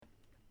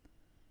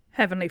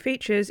Heavenly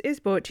Features is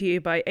brought to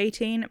you by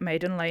 18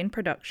 Maiden Lane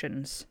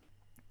Productions.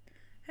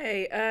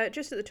 Hey,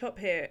 just at the top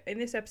here, in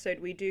this episode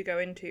we do go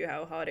into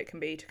how hard it can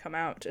be to come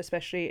out,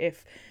 especially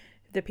if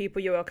the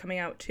people you are coming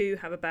out to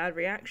have a bad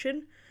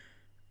reaction.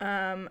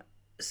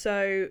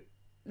 So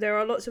there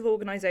are lots of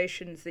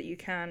organisations that you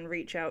can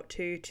reach out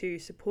to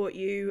support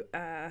you,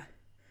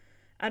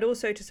 and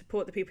also to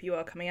support the people you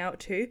are coming out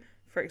to,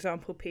 for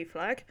example,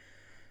 PFLAG.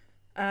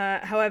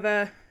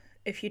 However,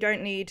 if you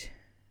don't need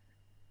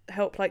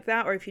help like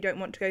that, or if you don't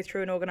want to go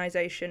through an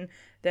organisation,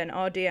 then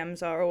our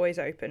DMs are always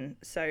open.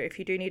 So if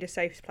you do need a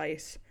safe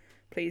place,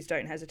 please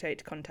don't hesitate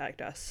to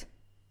contact us.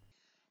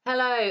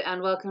 Hello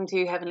and welcome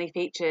to Heavenly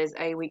Features,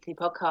 a weekly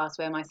podcast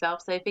where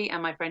myself, Sophie,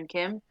 and my friend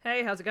Kim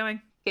Hey, how's it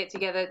going? get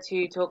together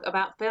to talk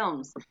about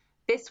films.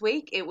 This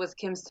week it was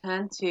Kim's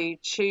turn to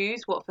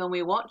choose what film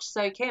we watched.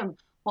 So Kim,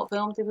 what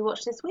film did we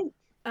watch this week?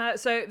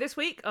 So this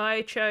week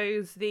I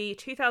chose the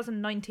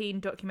 2019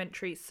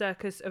 documentary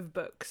Circus of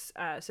Books.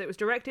 So it was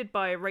directed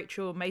by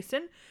Rachel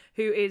Mason,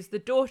 who is the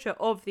daughter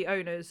of the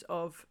owners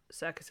of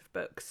Circus of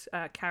Books,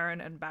 Karen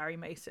and Barry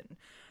Mason.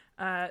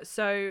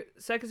 So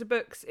Circus of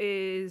Books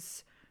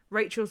is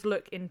Rachel's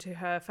look into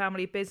her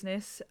family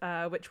business,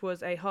 which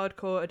was a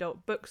hardcore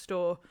adult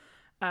bookstore,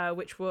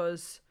 which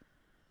was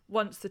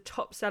once the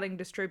top-selling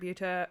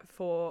distributor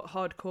for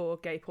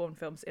hardcore gay porn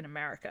films in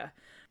America.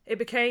 It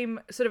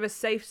became sort of a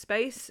safe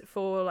space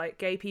for like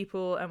gay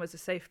people and was a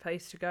safe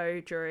place to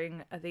go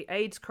during the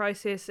AIDS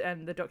crisis,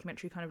 and the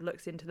documentary kind of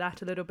looks into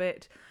that a little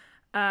bit.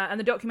 And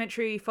the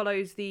documentary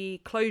follows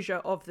the closure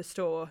of the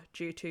store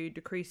due to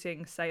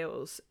decreasing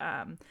sales,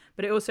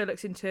 but it also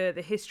looks into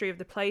the history of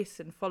the place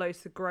and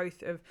follows the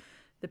growth of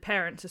the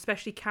parents,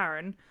 especially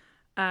Karen,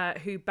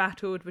 who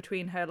battled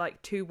between her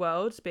like two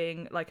worlds,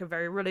 being like a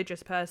very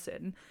religious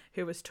person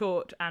who was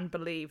taught and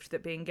believed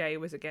that being gay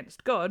was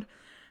against God,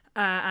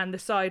 and the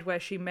side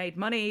where she made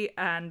money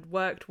and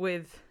worked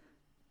with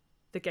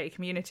the gay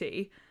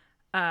community,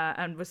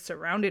 and was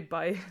surrounded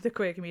by the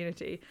queer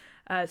community.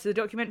 So the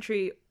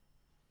documentary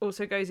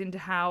also goes into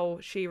how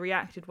she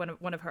reacted when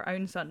one of her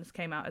own sons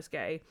came out as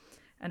gay,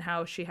 and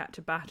how she had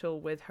to battle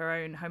with her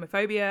own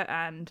homophobia,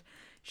 and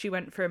she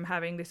went from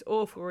having this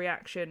awful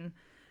reaction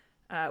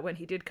when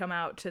he did come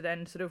out to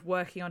then sort of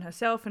working on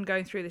herself and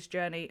going through this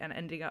journey and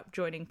ending up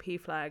joining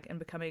PFLAG and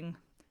becoming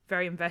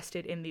very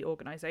invested in the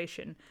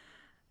organisation.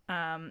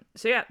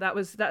 So yeah,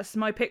 that's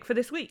my pick for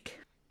this week.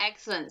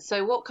 Excellent.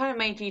 So what kind of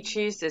made you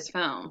choose this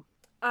film?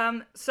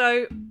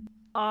 So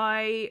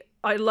I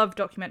love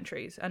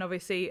documentaries, and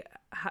obviously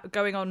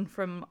going on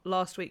from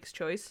last week's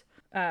choice,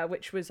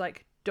 which was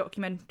like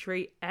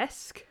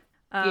documentary-esque.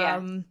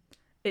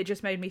 It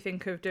just made me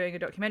think of doing a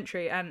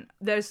documentary, and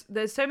there's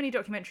so many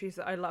documentaries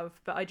that I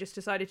love, but I just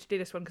decided to do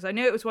this one because I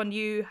knew it was one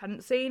you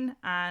hadn't seen,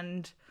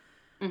 and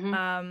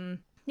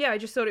I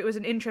just thought it was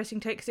an interesting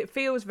take because it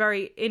feels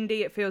very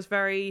indie. It feels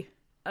very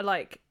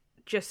like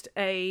just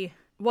a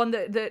one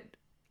that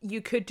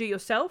you could do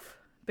yourself,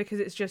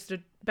 because it's just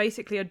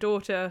basically a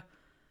daughter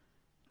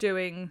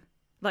doing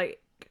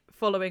like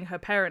following her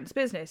parents'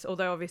 business,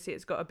 although obviously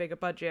it's got a bigger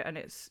budget and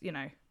it's, you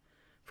know,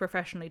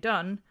 professionally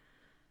done.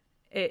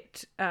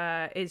 It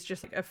is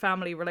just like a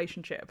family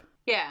relationship.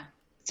 Yeah.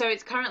 So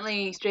it's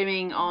currently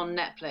streaming on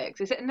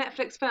Netflix. Is it a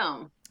Netflix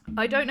film?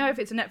 I don't know if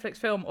it's a Netflix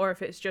film or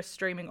if it's just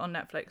streaming on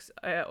Netflix,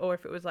 or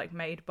if it was like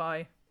made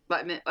by...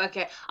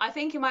 Okay. I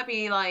think it might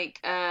be like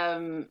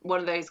one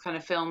of those kind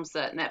of films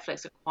that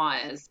Netflix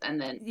acquires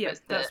and then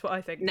puts that's what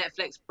I think.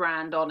 Netflix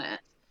brand on it.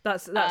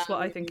 That's what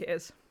I think it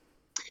is.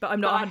 But I'm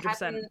not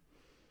 100%.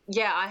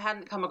 I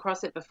hadn't come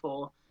across it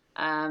before.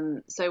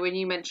 So when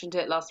you mentioned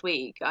it last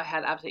week, I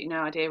had absolutely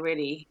no idea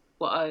really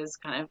what I was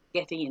kind of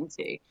getting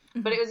into.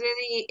 Mm-hmm. But it was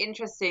really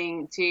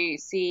interesting to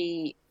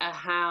see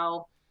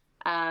how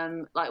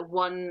like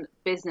one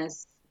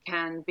business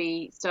can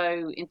be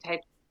so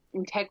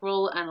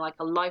integral and like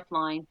a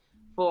lifeline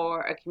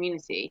for a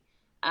community.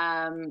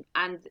 And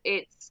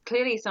it's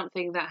clearly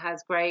something that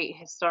has great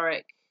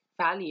historic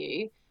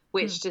value,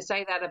 which to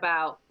say that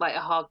about like a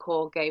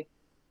hardcore gay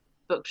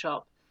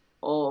bookshop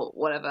or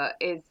whatever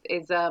is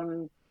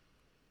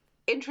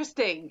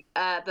interesting,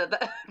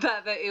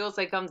 that it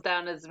also comes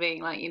down as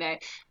being like, you know,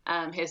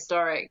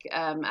 historic,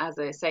 as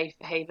a safe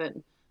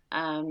haven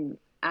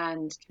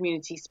and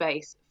community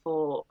space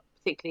for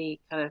particularly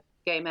kind of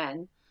gay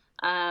men.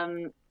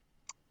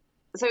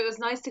 So it was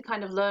nice to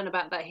kind of learn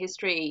about that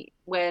history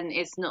when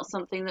it's not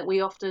something that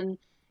we often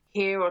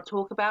hear or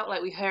talk about.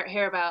 Like we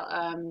hear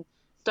about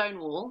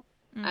Stonewall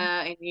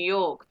in New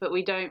York, but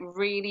we don't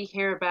really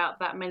hear about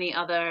that many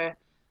other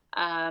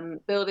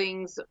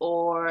buildings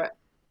or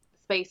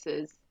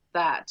spaces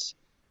that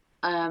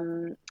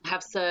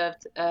have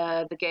served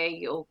the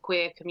gay or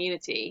queer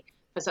community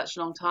for such a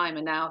long time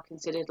and now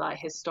considered like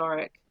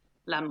historic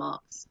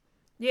landmarks.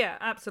 Yeah,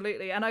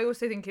 absolutely. And I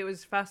also think it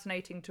was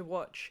fascinating to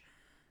watch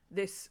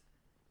this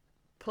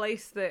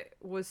place that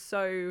was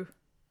so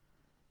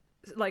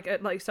like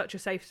such a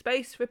safe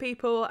space for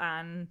people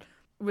and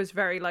was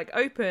very like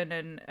open,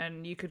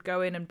 and you could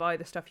go in and buy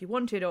the stuff you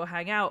wanted or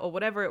hang out or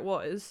whatever it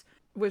was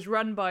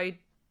run by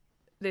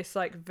this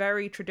like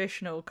very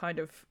traditional kind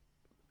of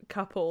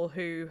couple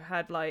who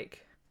had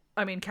like,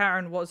 I mean,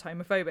 Karen was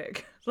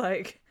homophobic.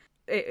 Like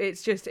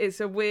it's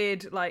a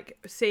weird like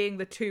seeing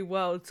the two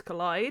worlds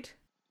collide.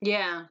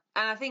 Yeah,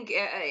 and I think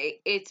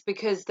it's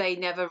because they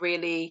never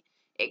really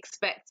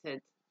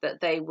expected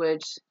that they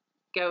would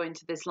go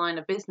into this line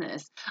of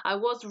business. I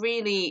was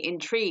really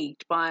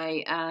intrigued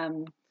by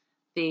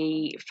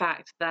the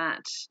fact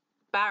that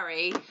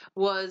Barry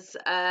was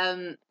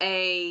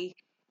he'd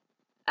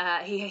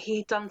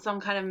done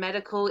some kind of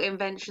medical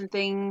invention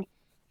thing.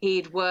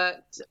 He'd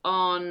worked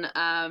on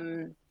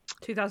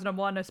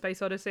 2001: A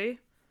Space Odyssey.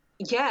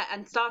 Yeah,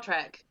 and Star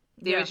Trek,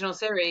 the original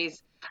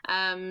series.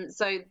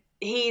 So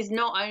he's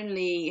not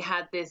only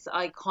had this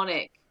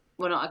iconic,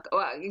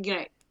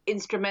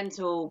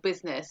 instrumental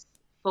business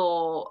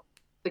for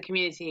the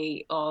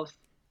community of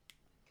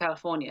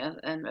California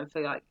and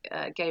for like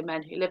gay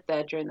men who lived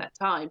there during that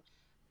time,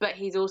 but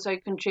he's also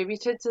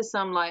contributed to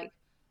some like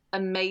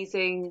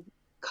amazing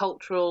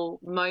cultural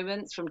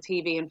moments from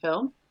TV and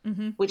film,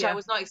 which I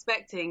was not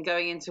expecting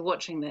going into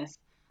watching this.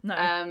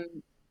 No.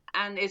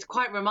 And it's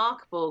quite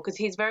remarkable because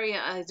he's a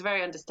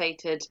very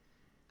understated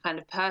kind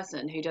of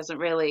person who doesn't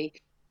really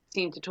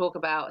seem to talk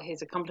about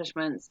his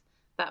accomplishments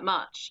that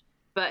much,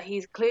 but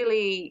he's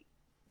clearly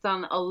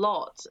done a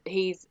lot.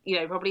 He's,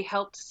 probably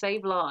helped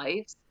save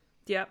lives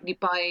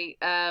by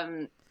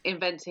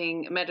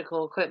inventing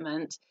medical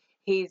equipment.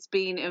 He's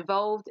been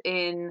involved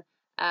in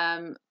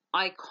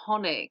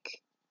iconic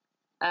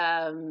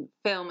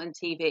film and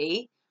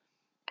TV,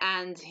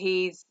 and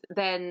he's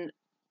then,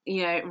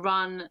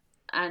 run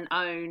and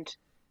owned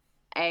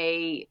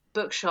a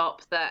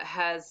bookshop that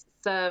has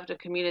served a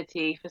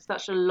community for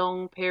such a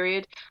long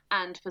period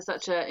and for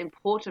such an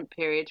important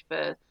period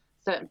for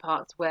certain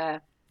parts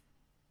where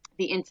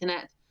the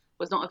internet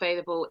was not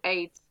available,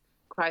 AIDS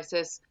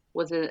crisis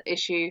was an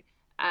issue,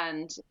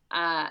 and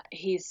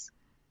he's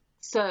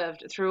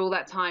served through all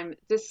that time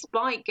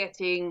despite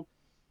getting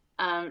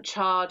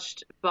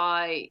charged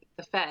by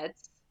the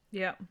feds.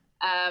 Yeah.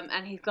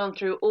 And he's gone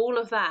through all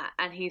of that,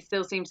 and he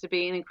still seems to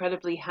be an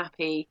incredibly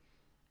happy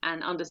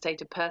and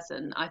understated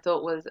person. I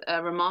thought was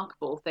a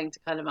remarkable thing to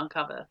kind of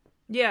uncover.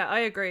 Yeah, I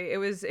agree. It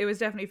was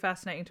definitely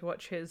fascinating to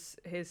watch his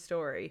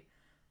story,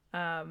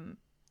 and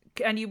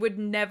you would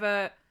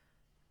never,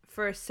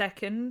 for a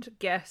second,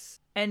 guess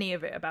any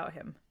of it about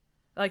him.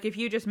 Like if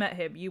you just met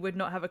him, you would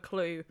not have a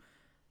clue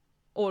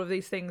all of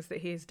these things that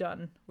he's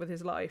done with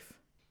his life.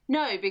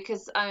 No,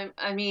 because I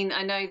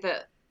know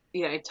that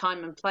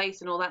time and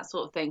place and all that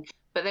sort of thing,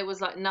 but there was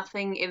like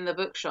nothing in the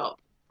bookshop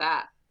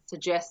that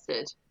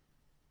suggested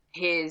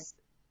his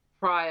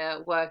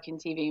prior work in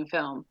TV and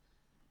film.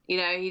 He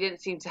didn't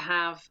seem to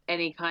have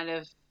any kind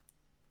of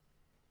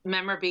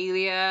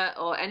memorabilia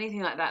or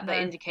anything like that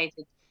that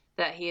indicated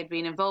that he had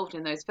been involved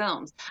in those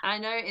films. And I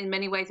know in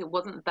many ways it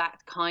wasn't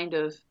that kind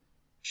of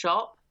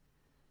shop,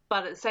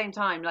 but at the same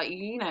time, like,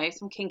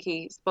 some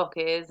kinky Spock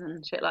is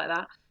and shit like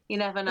that. You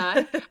never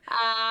know.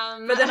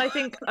 But then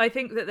I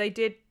think that they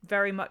did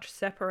very much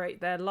separate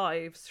their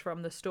lives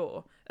from the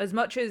store. As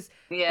much as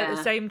at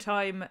the same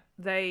time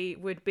they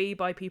would be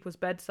by people's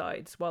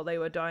bedsides while they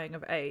were dying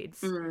of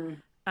AIDS.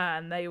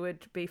 And they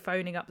would be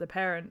phoning up the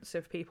parents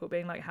of people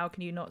being like, how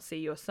can you not see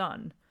your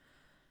son?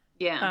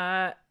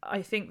 Yeah.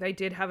 I think they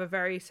did have a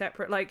very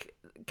separate, like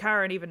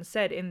Karen even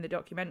said in the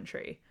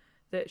documentary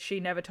that she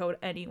never told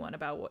anyone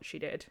about what she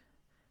did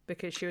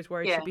because she was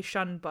worried she'd be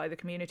shunned by the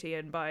community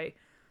and by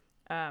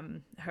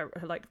her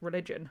like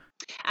religion.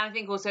 And I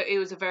think also it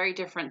was a very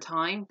different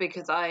time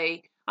because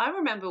I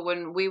remember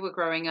when we were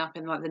growing up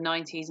in like the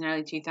 90s and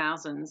early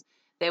 2000s,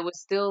 there was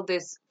still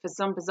this, for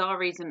some bizarre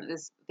reason,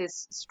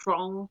 this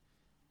strong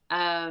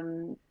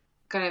kind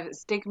of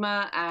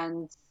stigma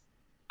and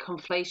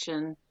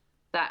conflation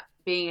that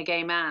being a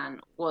gay man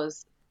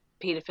was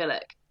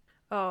paedophilic.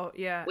 Oh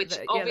yeah, which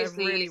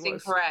obviously really is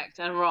incorrect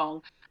and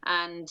wrong.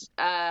 And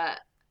I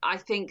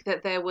think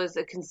that there was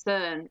a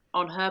concern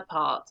on her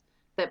part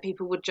that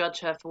people would judge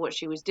her for what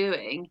she was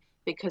doing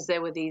because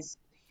there were these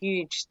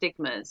huge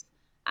stigmas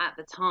at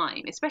the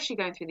time, especially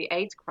going through the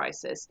AIDS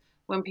crisis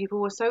when people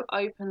were so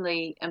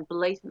openly and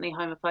blatantly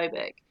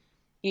homophobic.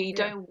 You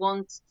don't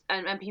want,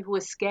 and people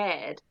were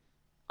scared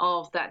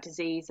of that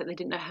disease, that they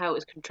didn't know how it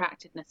was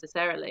contracted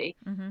necessarily.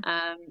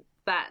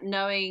 That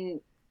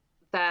knowing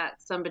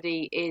that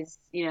somebody is,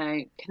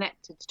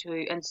 connected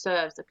to and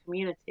serves a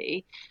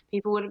community,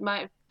 people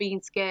might have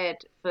been scared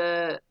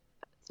to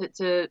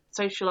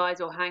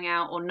socialize or hang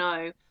out or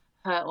know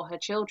her or her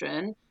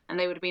children, and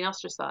they would have been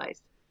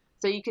ostracized.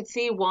 So you could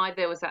see why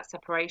there was that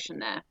separation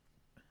there.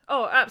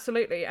 Oh,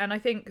 absolutely. And I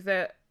think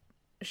that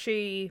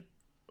she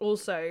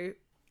also,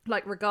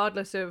 like,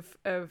 regardless of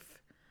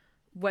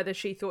whether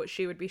she thought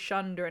she would be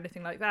shunned or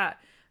anything like that,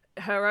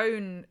 her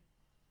own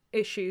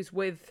issues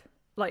with,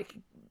 like,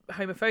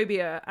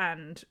 homophobia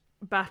and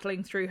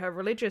battling through her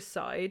religious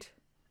side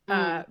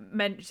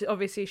meant,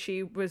 obviously,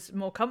 she was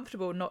more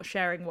comfortable not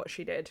sharing what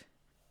she did.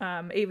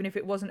 Even if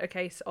it wasn't a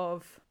case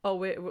of,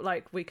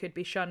 we could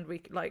be shunned,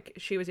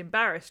 she was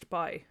embarrassed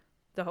by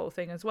the whole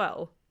thing as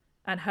well.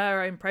 and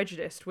her own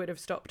prejudice would have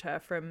stopped her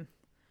from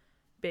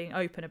being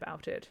open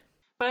about it.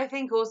 But I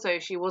think also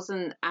she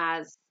wasn't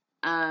as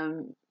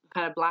kind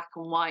of black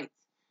and white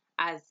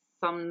as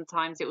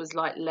sometimes it was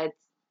like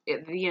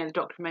the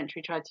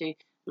documentary tried to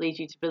lead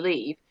you to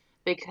believe,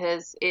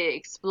 because it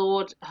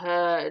explored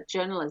her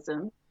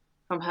journalism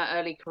from her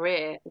early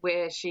career,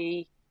 where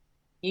she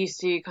used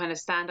to kind of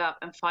stand up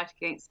and fight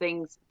against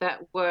things that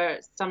were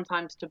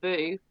sometimes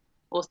taboo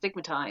or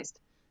stigmatized.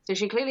 So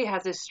she clearly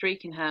has this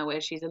streak in her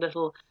where she's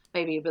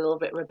maybe a little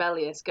bit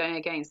rebellious, going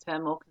against her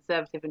more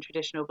conservative and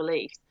traditional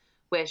beliefs,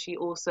 where she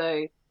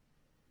also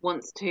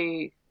wants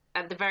to,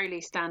 at the very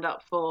least, stand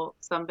up for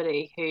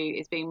somebody who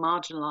is being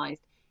marginalized,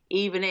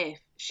 even if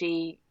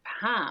she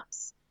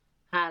perhaps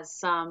has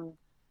some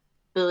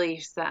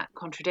beliefs that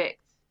contradict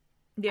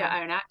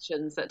her own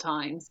actions at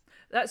times.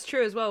 That's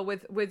true as well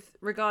with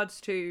regards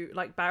to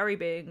like Barry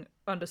being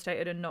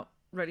understated and not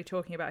really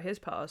talking about his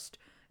past.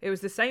 It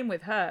was the same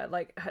with her.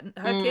 Like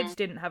her kids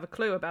didn't have a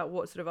clue about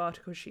what sort of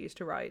articles she used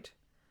to write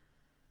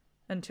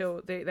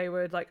until they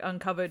were like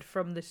uncovered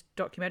from this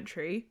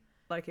documentary.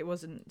 Like it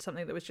wasn't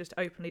something that was just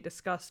openly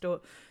discussed,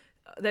 or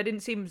there didn't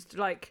seem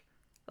like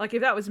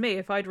if that was me,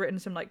 if I'd written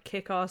some like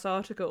kick-ass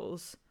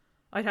articles,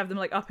 I'd have them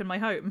like up in my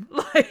home.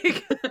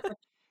 Like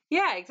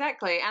yeah,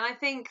 exactly. And I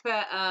think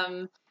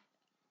that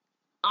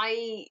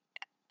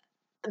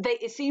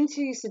it seemed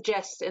to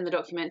suggest in the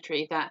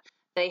documentary that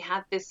they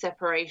had this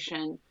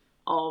separation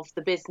of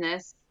the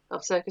business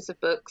of Circus of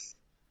Books,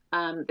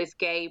 this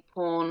gay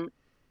porn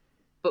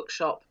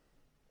bookshop.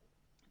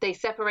 They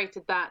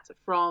separated that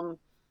from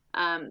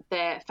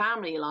their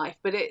family life,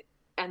 but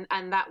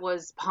and that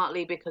was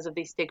partly because of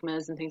these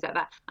stigmas and things like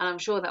that. And I'm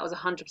sure that was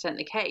 100%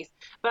 the case.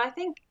 But I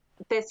think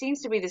there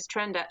seems to be this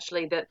trend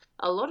actually that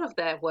a lot of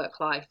their work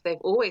life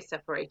they've always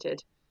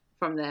separated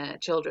from their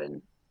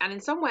children, and in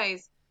some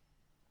ways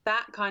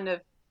that kind of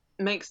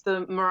makes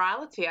the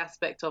morality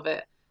aspect of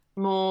it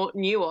more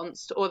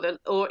nuanced,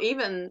 or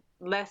even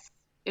less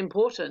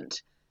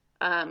important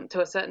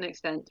to a certain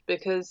extent,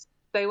 because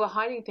they were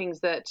hiding things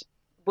that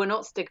were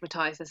not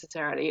stigmatized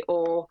necessarily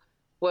or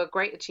were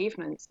great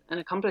achievements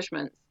and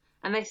accomplishments,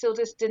 and they still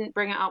just didn't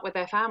bring it up with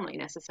their family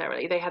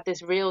necessarily. They had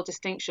this real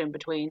distinction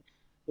between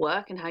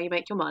work and how you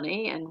make your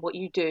money and what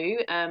you do,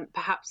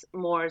 perhaps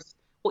more as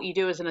what you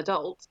do as an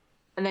adult,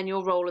 and then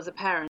your role as a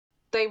parent.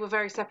 They were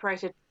very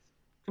separated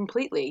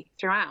completely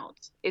throughout.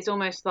 It's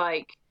almost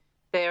like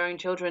their own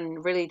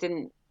children really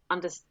didn't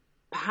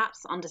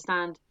perhaps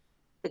understand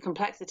the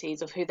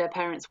complexities of who their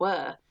parents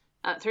were,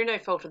 through no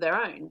fault of their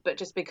own, but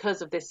just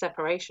because of this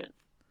separation.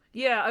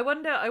 Yeah, I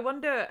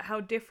wonder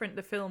how different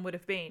the film would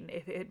have been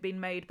if it had been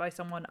made by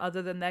someone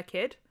other than their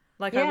kid.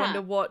 Like, yeah. I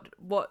wonder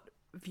what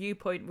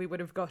viewpoint we would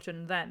have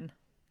gotten then.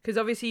 Because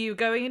obviously you're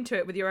going into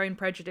it with your own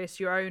prejudice,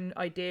 your own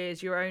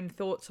ideas, your own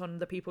thoughts on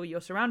the people you're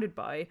surrounded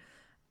by.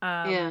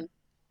 Yeah.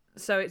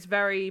 So it's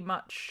very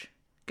much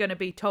going to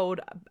be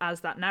told as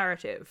that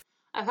narrative.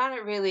 I found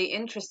it really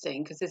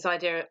interesting because this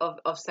idea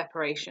of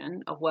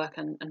separation of work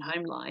and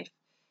home life,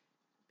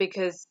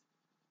 because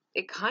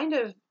it kind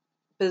of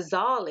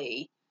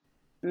bizarrely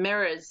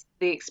mirrors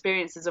the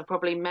experiences of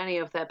probably many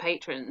of their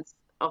patrons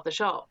of the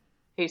shop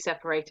who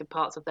separated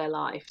parts of their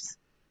lives.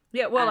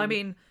 Yeah, well, I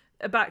mean,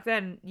 back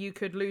then you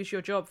could lose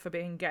your job for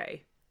being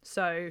gay.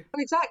 So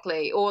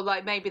exactly, or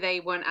like maybe they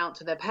weren't out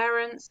to their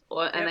parents,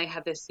 and they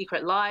had this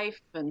secret life,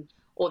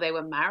 or they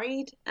were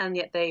married and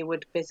yet they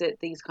would visit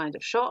these kind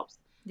of shops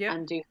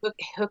and do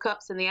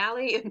hookups in the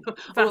alley and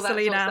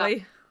Vaseline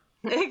alley.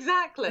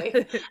 Exactly.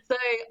 So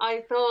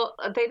I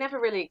thought they never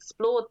really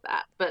explored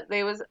that, but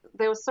there was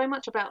so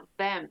much about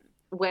them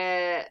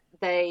where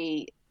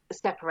they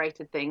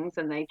separated things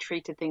and they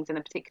treated things in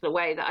a particular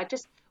way that I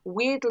just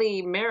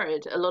weirdly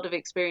mirrored a lot of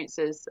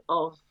experiences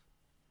of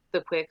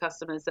the queer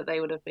customers that they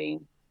would have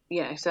been,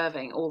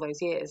 serving all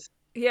those years.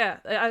 Yeah,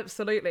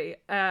 absolutely.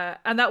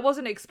 And that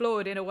wasn't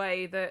explored in a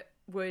way that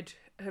would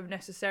have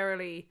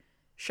necessarily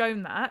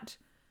shown that.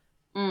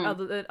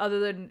 Other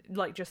than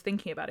like just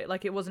thinking about it,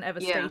 like it wasn't ever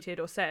stated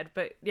or said,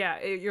 but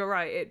you're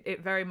right,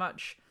 it very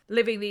much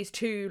living these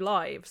two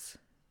lives,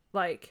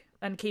 like,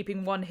 and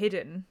keeping one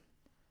hidden,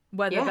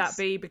 whether that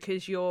be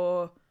because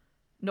you're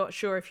not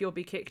sure if you'll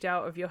be kicked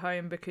out of your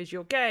home because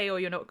you're gay, or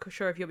you're not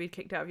sure if you'll be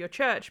kicked out of your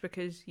church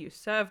because you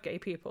serve gay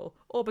people,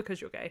 or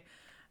because you're gay.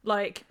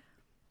 Like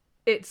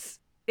it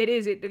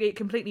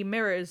completely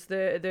mirrors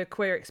the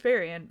queer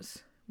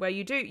experience, where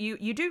you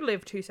do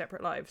live two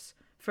separate lives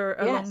for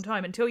a long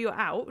time until you're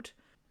out.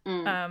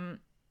 And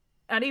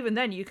even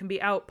then you can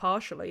be out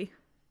partially.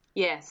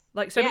 Yes.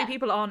 Like so many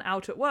people aren't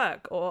out at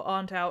work or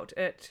aren't out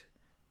at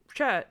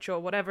church or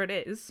whatever it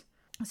is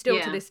still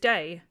to this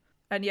day.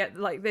 And yet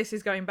like this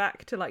is going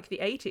back to like the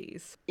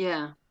 80s.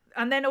 Yeah.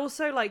 And then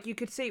also like you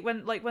could see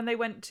when they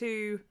went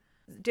to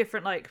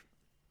different like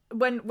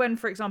when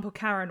for example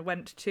Karen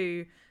went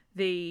to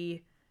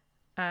the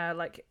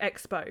like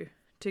expo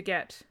to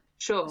get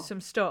some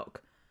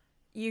stock,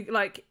 you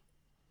like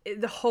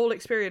the whole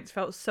experience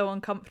felt so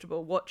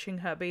uncomfortable watching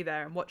her be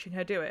there and watching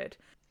her do it.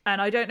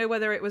 And I don't know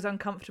whether it was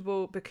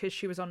uncomfortable because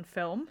she was on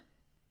film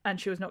and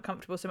she was not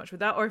comfortable so much with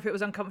that, or if it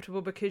was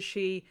uncomfortable because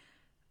she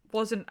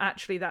wasn't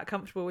actually that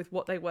comfortable with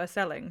what they were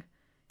selling,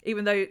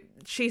 even though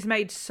she's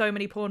made so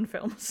many porn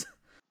films.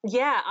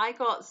 Yeah, I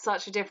got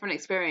such a different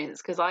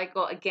experience because I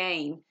got,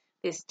 again,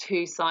 this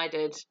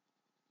two-sided,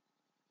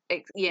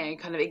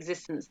 kind of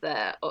existence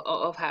there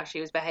of how she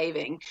was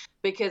behaving,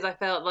 because I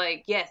felt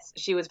like, yes,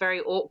 she was very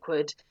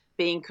awkward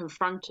being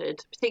confronted,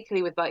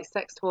 particularly with like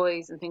sex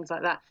toys and things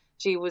like that.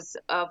 She was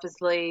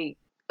obviously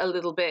a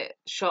little bit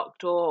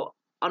shocked or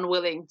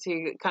unwilling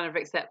to kind of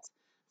accept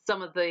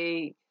some of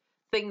the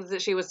things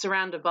that she was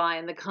surrounded by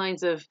and the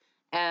kinds of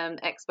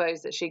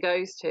expos that she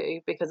goes to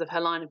because of her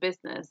line of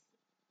business.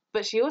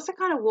 But she also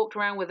kind of walked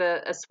around with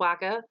a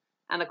swagger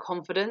and a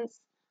confidence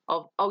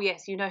of, oh,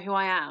 yes, you know who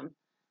I am.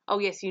 Oh,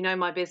 yes, you know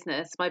my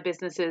business. My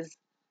business is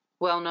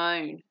well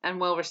known and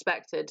well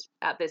respected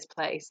at this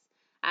place.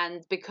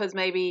 And because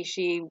maybe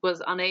she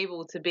was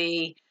unable to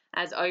be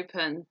as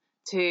open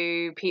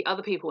to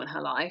other people in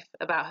her life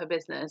about her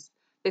business,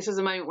 this was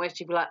a moment where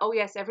she'd be like, oh,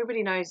 yes,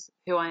 everybody knows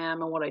who I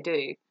am and what I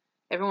do.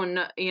 Everyone,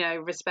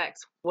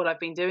 respects what I've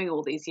been doing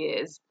all these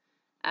years.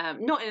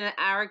 Not in an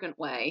arrogant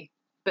way,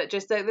 but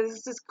just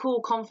there's this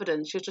cool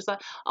confidence. She was just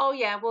like, oh,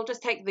 yeah, we'll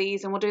just take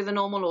these and we'll do the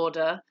normal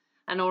order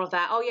and all of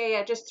that. Oh,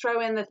 yeah, just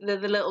throw in the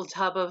little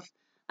tub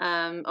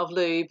of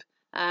lube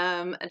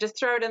and just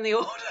throw it in the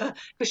order.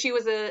 Because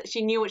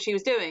she knew what she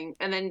was doing.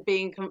 And then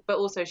but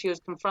also she was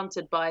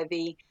confronted by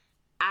the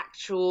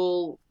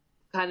actual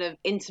kind of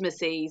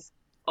intimacies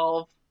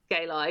of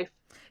gay life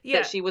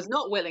that she was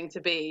not willing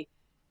to be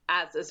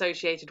as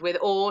associated with,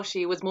 or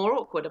she was more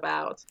awkward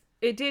about.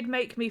 It did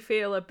make me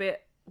feel a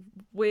bit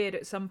weird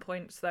at some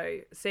points,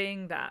 though,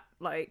 seeing that,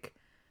 like,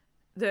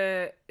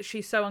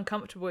 she's so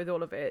uncomfortable with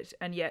all of it,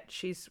 and yet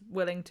she's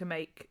willing to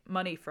make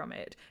money from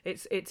it.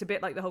 It's a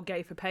bit like the whole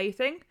gay for pay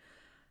thing.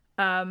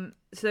 So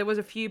there was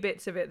a few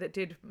bits of it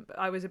that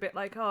I was a bit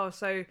like, oh,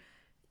 so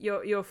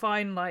you're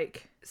fine,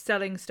 like,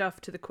 selling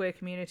stuff to the queer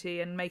community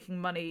and making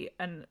money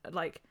and,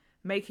 like,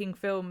 making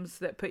films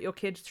that put your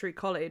kids through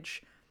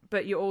college,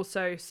 but you're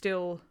also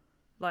still,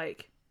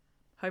 like,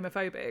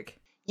 homophobic.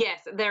 Yes,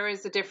 there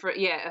is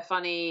a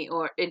funny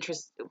or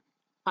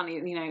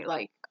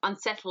like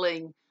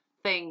unsettling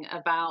thing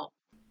about,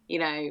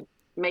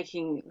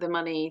 making the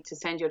money to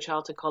send your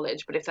child to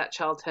college. But if that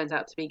child turns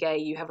out to be gay,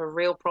 you have a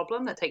real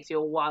problem that takes you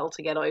a while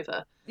to get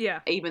over. Yeah.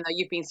 Even though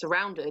you've been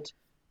surrounded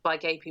by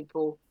gay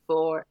people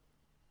for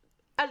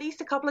at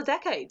least a couple of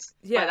decades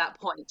by that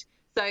point.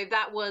 So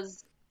that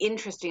was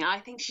interesting. I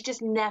think she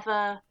just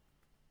never,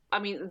 I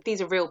mean,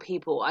 these are real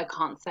people. I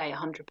can't say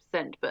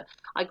 100%, but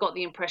I got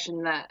the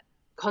impression that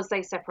because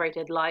they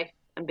separated life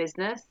and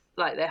business,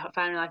 like their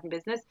family life and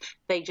business,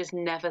 they just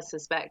never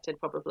suspected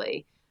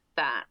probably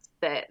that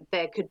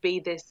there could be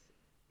this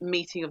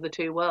meeting of the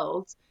two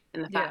worlds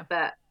in the fact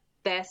that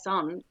their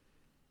son,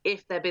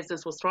 if their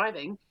business was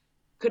thriving,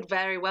 could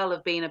very well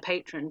have been a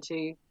patron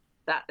to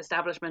that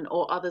establishment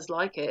or others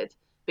like it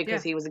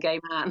because he was a gay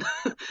man.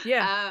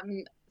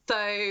 So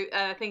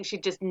I think she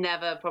just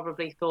never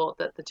probably thought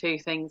that the two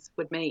things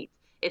would meet,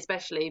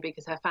 especially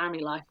because her family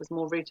life was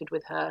more rooted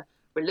with her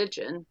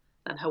religion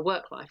than her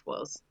work life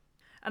was.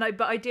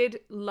 But I did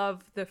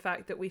love the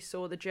fact that we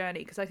saw the journey,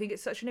 because I think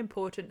it's such an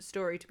important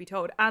story to be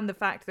told, and the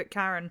fact that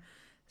Karen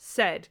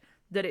said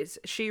that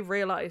she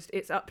realised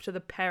it's up to the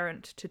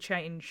parent to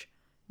change,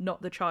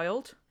 not the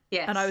child.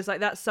 Yes. And I was like,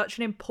 that's such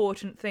an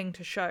important thing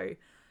to show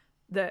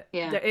that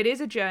it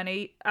is a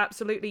journey.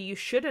 Absolutely, you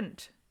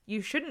shouldn't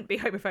be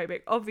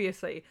homophobic,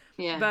 obviously.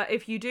 Yeah. But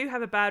if you do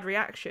have a bad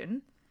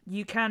reaction,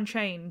 you can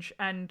change.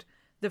 And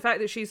the fact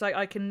that she's like,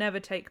 I can never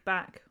take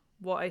back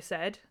what I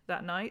said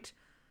that night.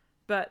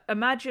 But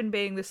imagine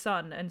being the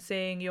son and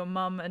seeing your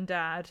mum and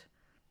dad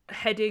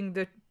heading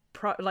the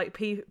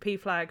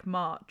P-flag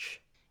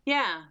march.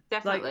 Yeah,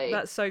 definitely. Like,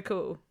 that's so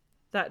cool.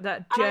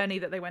 That journey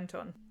that they went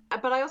on.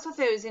 But I also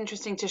thought it was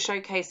interesting to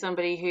showcase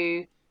somebody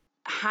who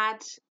had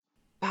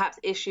perhaps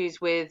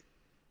issues with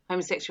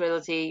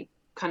homosexuality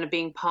kind of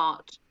being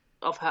part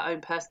of her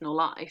own personal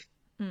life,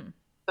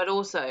 but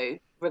also,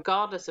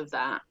 regardless of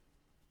that,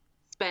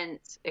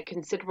 spent a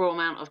considerable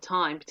amount of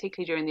time,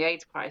 particularly during the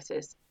AIDS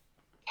crisis,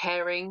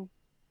 caring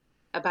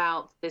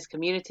about this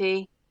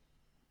community,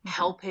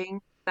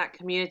 helping that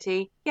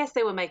community. Yes,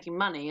 they were making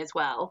money as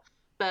well,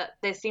 but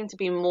there seemed to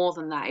be more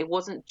than that. It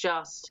wasn't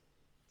just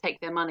take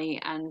their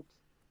money and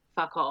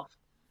fuck off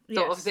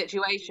sort of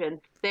situation.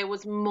 There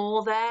was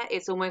more there.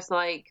 It's almost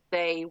like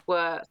they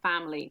were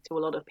family to a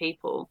lot of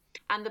people.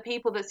 And the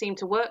people that seemed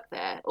to work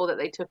there or that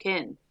they took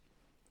in,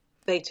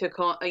 they took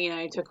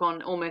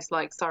on almost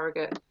like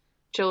surrogate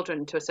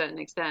children to a certain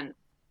extent.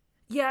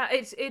 Yeah,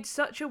 it's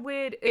such a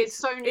weird... It's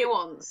so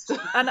nuanced.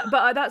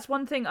 But that's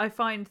one thing I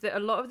find that a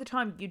lot of the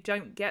time you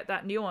don't get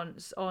that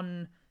nuance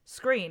on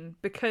screen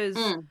because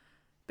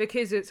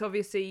it's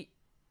obviously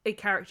a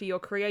character you're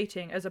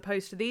creating, as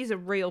opposed to these are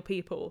real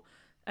people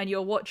and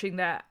you're watching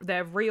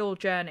their real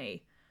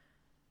journey.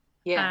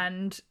 Yeah.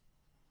 And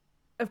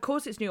of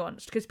course it's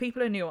nuanced because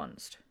people are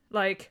nuanced.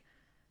 Like,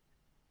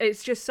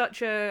 it's just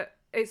such a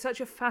it's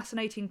such a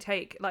fascinating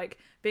take, like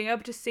being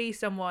able to see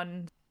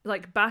someone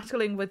like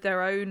battling with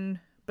their own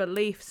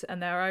beliefs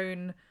and their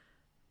own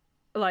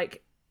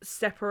like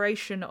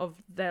separation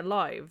of their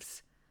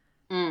lives.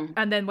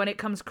 And then when it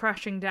comes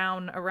crashing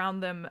down around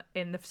them,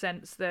 in the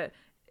sense that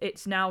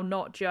it's now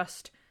not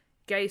just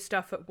gay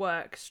stuff at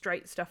work,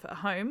 straight stuff at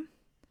home.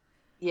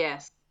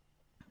 Yes.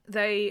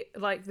 They,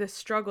 like, the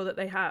struggle that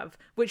they have,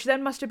 which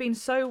then must have been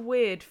so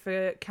weird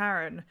for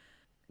Karen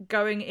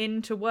going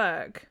into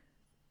work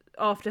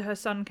after her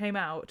son came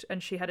out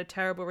and she had a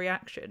terrible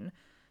reaction,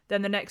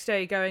 then the next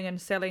day going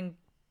and selling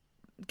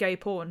gay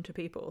porn to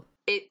people.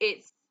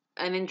 It's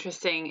an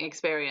interesting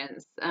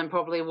experience, and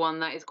probably one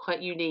that is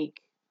quite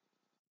unique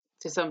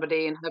to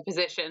somebody in her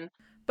position.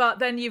 But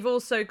then you've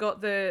also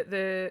got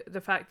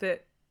the fact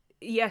that,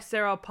 yes,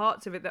 there are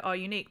parts of it that are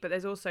unique, but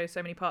there's also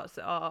so many parts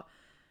that are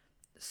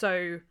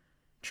so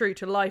true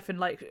to life and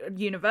like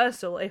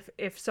universal.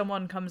 If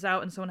someone comes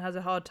out and someone has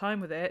a hard time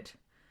with it,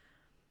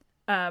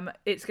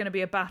 it's going to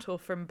be a battle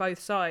from both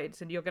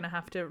sides, and you're going to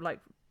have to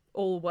like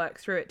all work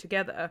through it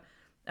together.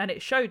 And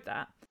it showed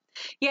that.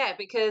 Yeah,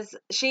 because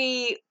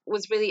she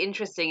was really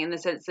interesting in the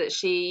sense that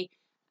she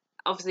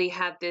obviously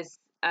had this.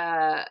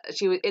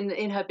 She was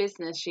in her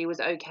business. She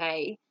was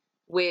okay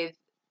with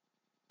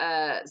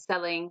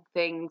selling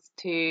things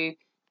to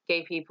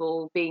gay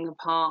people, being a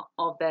part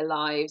of their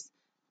lives,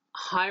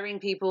 hiring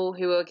people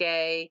who are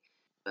gay,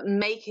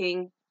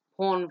 making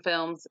porn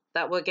films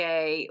that were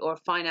gay, or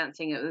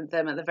financing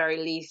them at the very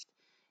least.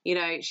 You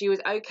know, she was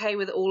okay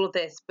with all of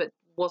this, but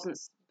wasn't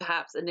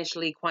perhaps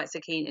initially quite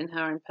so keen in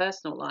her own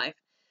personal life.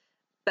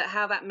 But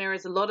how that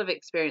mirrors a lot of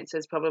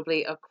experiences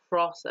probably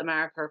across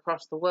America,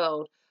 across the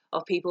world,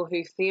 of people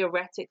who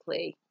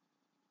theoretically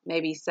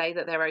maybe say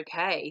that they're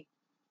okay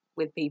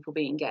with people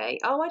being gay.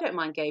 Oh, I don't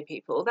mind gay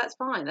people. That's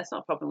fine. That's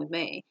not a problem with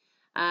me.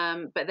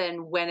 But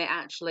then when it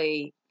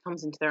actually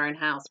comes into their own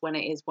house, when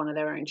it is one of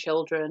their own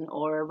children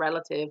or a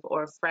relative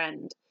or a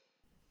friend,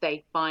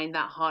 they find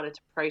that harder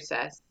to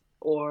process,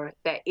 or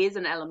there is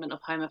an element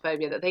of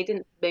homophobia that they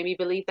didn't maybe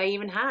believe they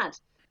even had.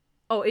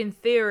 Oh, in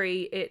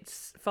theory,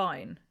 it's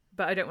fine,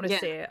 but I don't want to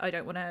see it. I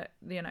don't want to,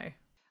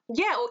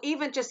 Yeah, or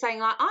even just saying,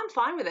 like, I'm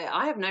fine with it.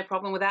 I have no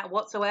problem with that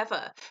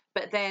whatsoever.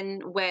 But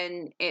then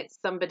when it's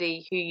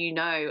somebody who you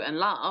know and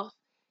love,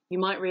 you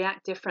might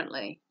react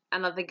differently.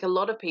 And I think a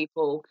lot of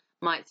people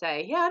might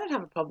say, yeah, I don't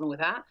have a problem with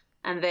that.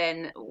 And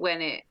then when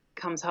it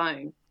comes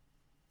home,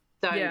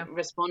 don't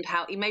respond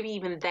how maybe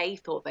even they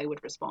thought they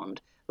would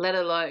respond, let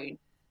alone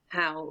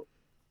how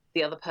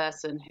the other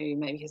person who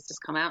maybe has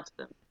just come out to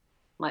them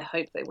might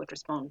hope they would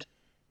respond.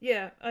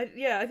 Yeah, I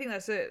think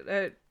that's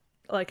a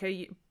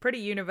pretty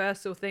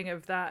universal thing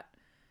of that,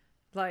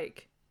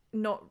 like,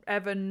 not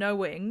ever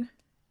knowing.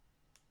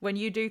 When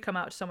you do come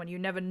out to someone, you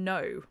never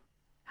know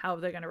how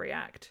they're going to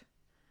react.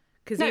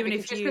 Because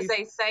just because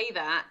they say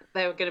that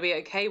they're going to be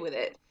okay with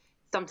it,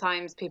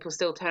 sometimes people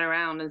still turn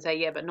around and say,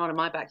 yeah, but not in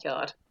my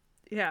backyard.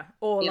 Yeah,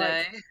 or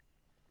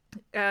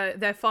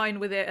they're fine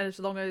with it as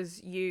long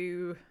as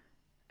you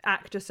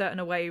act a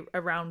certain way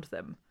around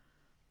them,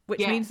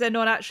 which means they're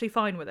not actually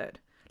fine with it.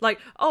 Like,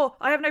 oh,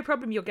 I have no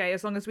problem you're gay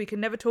as long as we can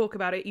never talk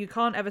about it. You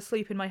can't ever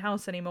sleep in my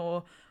house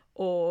anymore.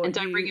 And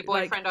don't bring your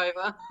boyfriend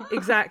over.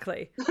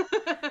 Exactly.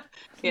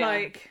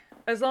 Like,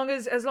 as long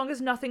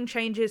as nothing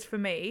changes for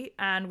me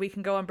and we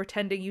can go on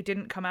pretending you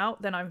didn't come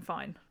out, then I'm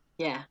fine.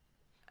 Yeah.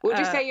 We'll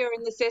just say you're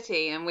in the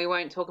city, and we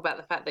won't talk about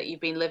the fact that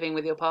you've been living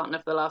with your partner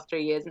for the last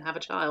 3 years and have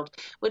a child.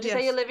 We'll just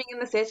say you're living in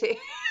the city.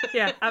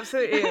 Yeah,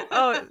 absolutely.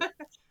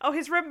 Oh,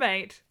 his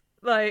roommate.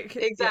 Like,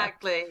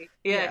 exactly.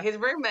 Yeah, his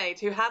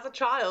roommate who has a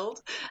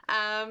child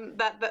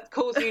that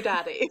calls you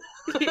daddy.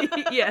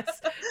 Yes,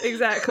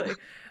 exactly.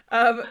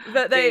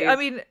 But I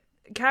mean,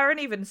 Karen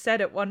even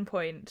said at one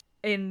point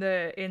in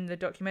the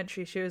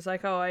documentary, she was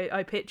like, "Oh,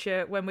 I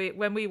picture when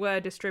we were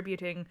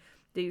distributing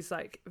these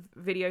like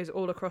videos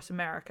all across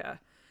America."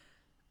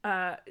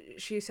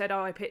 She said,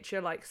 "Oh, I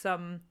picture like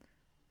some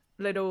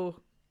little."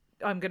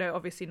 I'm gonna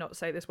obviously not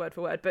say this word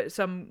for word, but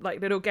some like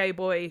little gay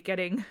boy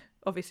getting,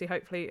 obviously,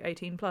 hopefully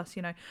 18 plus,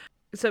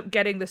 so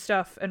getting the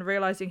stuff and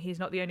realizing he's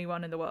not the only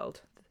one in the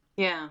world.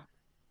 Yeah.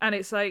 And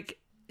it's like,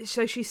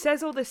 so she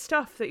says all this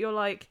stuff that you're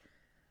like,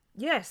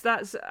 yes,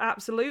 that's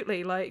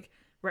absolutely like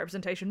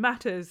representation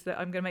matters. That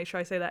I'm gonna make sure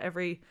I say that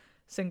every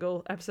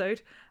single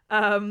episode.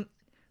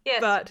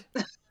 Yes.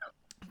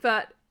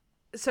 But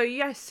so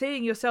yes,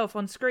 seeing yourself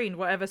on screen,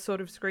 whatever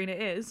sort of screen it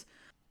is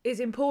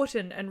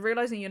important, and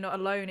realizing you're not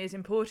alone is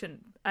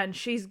important. And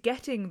she's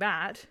getting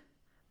that,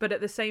 but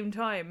at the same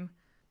time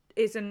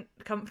isn't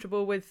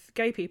comfortable with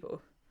gay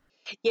people.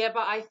 Yeah,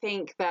 but I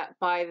think that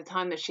by the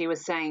time that she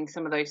was saying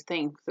some of those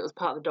things, it was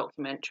part of the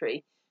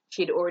documentary,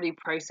 she'd already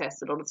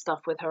processed a lot of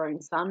stuff with her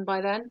own son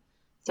by then.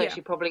 So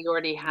she probably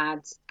already had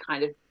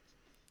kind of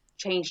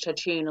changed her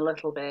tune a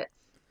little bit,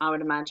 I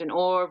would imagine,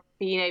 or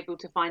being able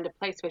to find a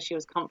place where she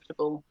was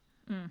comfortable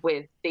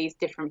with these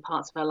different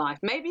parts of her life.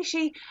 Maybe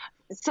she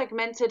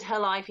segmented her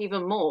life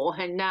even more,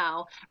 and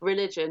now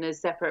religion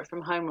is separate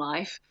from home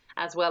life,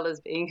 as well as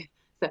being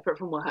separate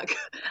from work.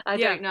 I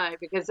Yeah. don't know,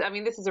 because I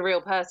mean, this is a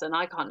real person.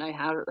 I can't know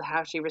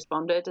how she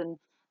responded, and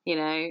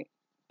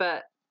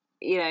but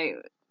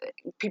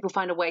people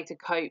find a way to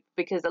cope,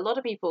 because a lot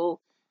of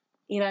people,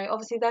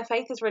 obviously their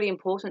faith is really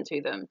important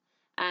to them,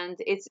 and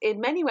it's,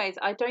 in many ways,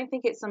 I don't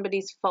think it's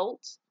somebody's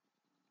fault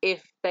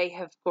if they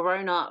have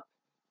grown up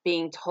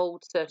being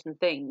told certain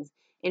things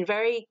in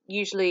very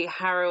usually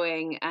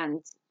harrowing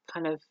and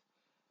kind of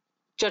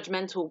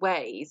judgmental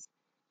ways,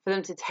 for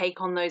them to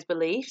take on those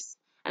beliefs.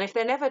 And if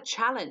they're never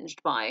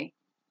challenged by,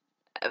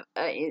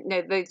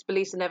 those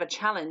beliefs are never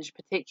challenged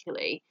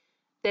particularly,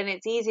 then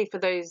it's easy for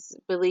those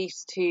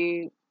beliefs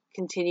to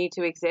continue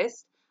to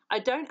exist. I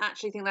don't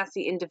actually think that's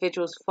the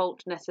individual's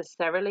fault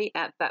necessarily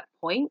at that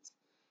point,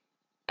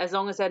 as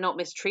long as they're not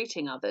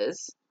mistreating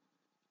others.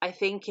 I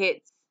think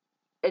it's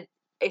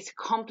a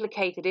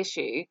complicated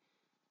issue,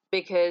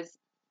 because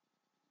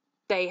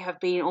they have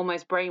been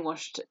almost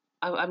brainwashed.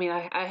 I mean,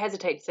 I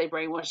hesitate to say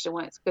brainwashed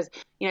because,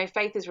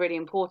 faith is really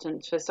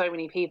important for so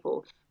many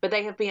people, but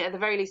they have been at the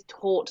very least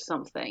taught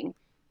something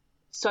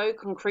so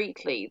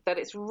concretely that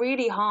it's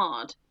really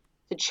hard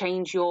to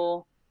change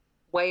your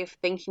way of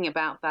thinking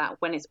about that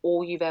when it's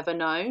all you've ever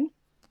known.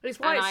 It's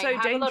why it's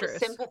so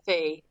dangerous.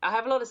 I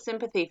have a lot of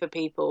sympathy for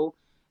people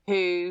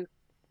who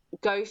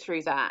go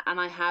through that, and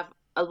I have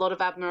a lot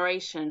of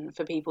admiration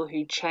for people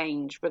who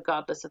change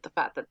regardless of the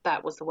fact that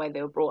that was the way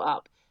they were brought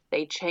up.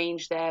 They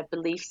change their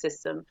belief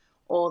system,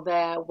 or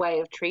their way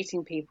of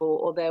treating people,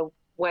 or their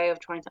way of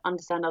trying to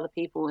understand other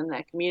people in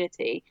their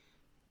community,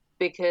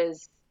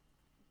 because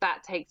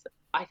that takes,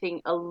 I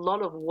think, a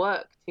lot of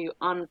work to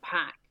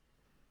unpack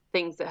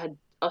things that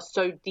are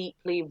so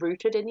deeply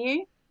rooted in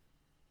you.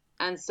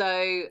 And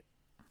so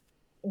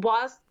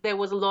whilst there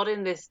was a lot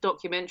in this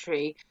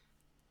documentary,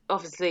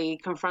 obviously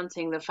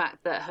confronting the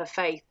fact that her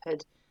faith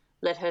had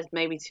led her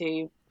maybe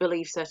to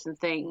believe certain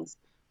things,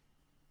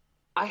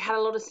 I had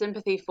a lot of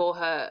sympathy for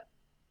her,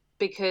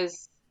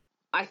 because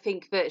I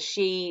think that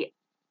she,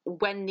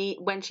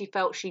 when she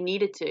felt she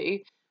needed to,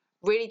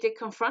 really did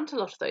confront a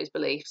lot of those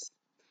beliefs.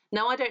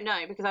 Now, I don't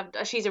know,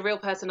 because she's a real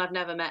person. I've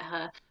never met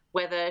her,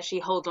 whether she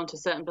holds on to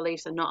certain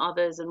beliefs and not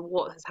others, and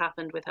what has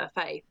happened with her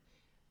faith.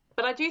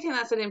 But I do think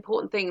that's an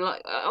important thing.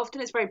 Like,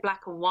 often it's very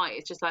black and white.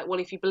 It's just like, well,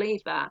 if you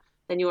believe that,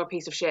 then you're a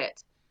piece of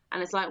shit.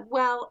 And it's like,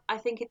 well, I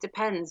think it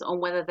depends on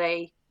whether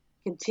they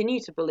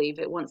continue to believe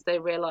it once they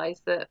realize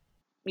that,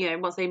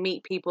 once they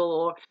meet people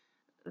or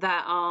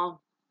that are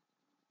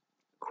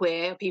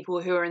queer,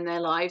 people who are in their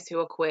lives who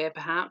are queer,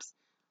 perhaps.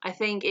 I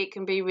think it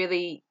can be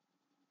really,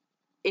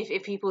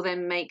 if people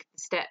then make the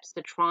steps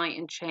to try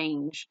and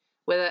change,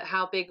 whether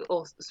how big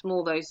or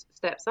small those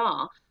steps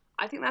are,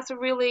 I think that's a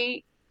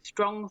really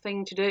strong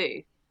thing to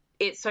do.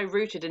 It's so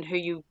rooted in who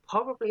you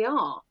probably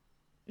are.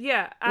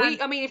 Yeah.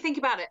 Think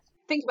about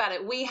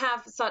it. We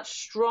have such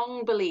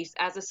strong beliefs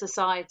as a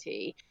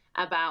society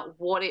about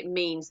what it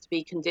means to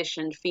be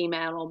conditioned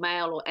female or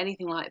male or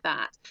anything like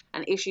that,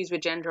 and issues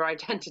with gender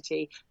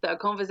identity, that are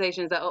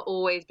conversations that are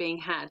always being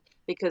had,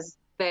 because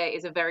there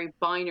is a very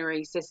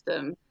binary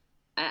system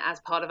as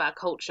part of our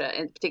culture,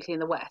 and particularly in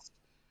the West.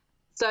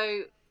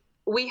 So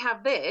we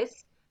have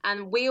this,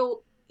 and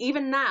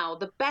even now,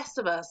 the best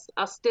of us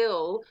are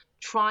still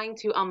trying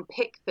to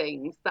unpick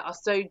things that are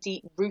so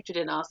deep rooted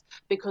in us,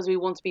 because we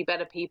want to be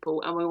better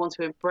people and we want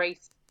to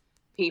embrace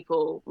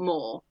people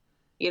more.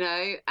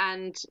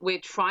 And we're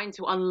trying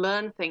to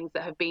unlearn things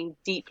that have been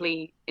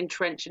deeply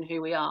entrenched in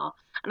who we are.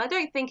 And I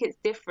don't think it's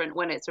different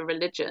when it's a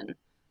religion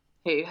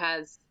who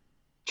has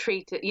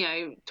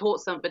taught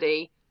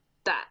somebody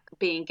that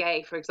being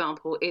gay, for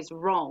example, is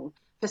wrong,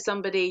 for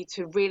somebody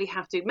to really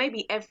have to,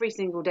 maybe every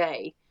single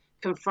day,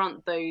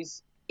 confront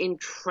those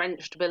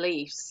entrenched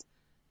beliefs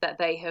that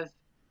they have,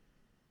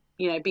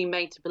 been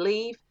made to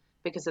believe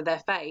because of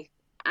their faith,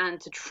 and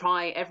to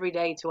try every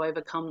day to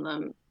overcome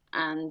them,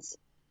 and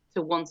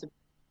to want to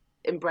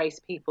embrace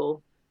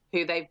people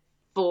who they've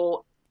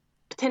for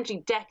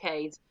potentially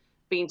decades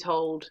been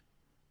told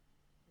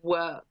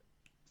were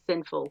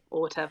sinful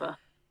or whatever.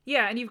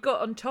 Yeah, and you've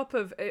got on top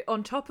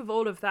of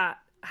all of that,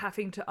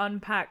 having to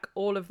unpack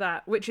all of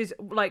that, which is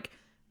like,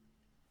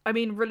 I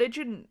mean,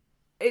 religion,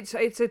 it's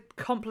a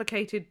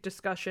complicated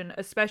discussion,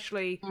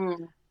 especially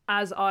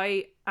as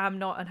I am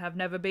not and have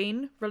never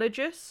been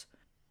religious.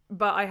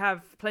 But I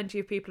have plenty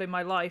of people in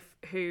my life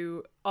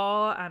who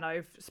are, and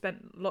I've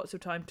spent lots of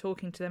time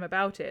talking to them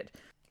about it.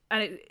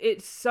 And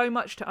it's so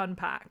much to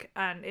unpack,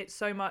 and it's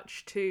so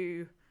much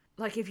to,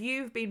 like, if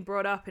you've been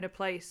brought up in a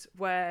place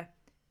where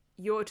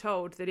you're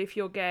told that if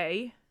you're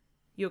gay,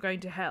 you're going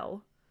to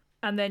hell,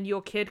 and then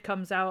your kid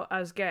comes out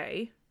as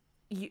gay,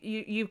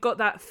 you've got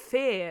that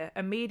fear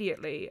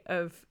immediately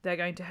of they're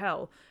going to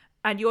hell.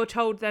 And you're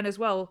told then as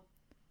well,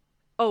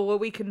 oh, well,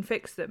 we can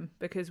fix them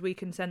because we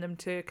can send them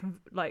to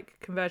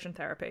conversion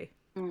therapy.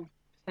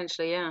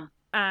 Potentially, yeah.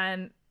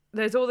 And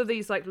there's all of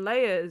these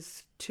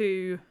layers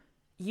to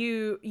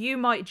you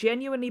might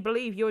genuinely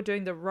believe you're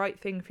doing the right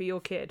thing for your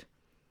kid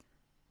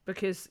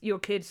because your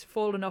kid's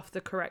fallen off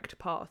the correct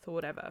path or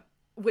whatever,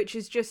 which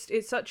is just,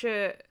 it's such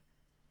a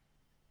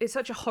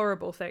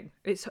horrible thing.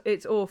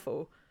 It's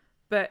awful.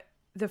 But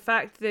the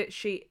fact that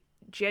she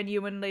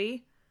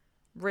genuinely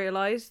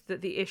realized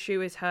that the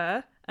issue is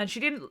her, and she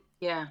didn't,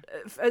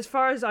 as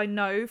far as I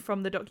know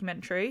from the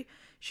documentary,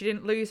 she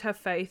didn't lose her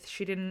faith.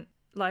 She didn't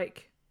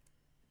like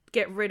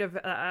get rid of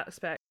that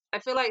aspect. I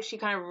feel like she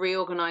kind of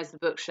reorganized the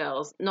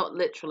bookshelves, not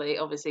literally,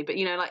 obviously, but,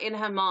 you know, like in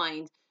her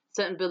mind,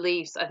 certain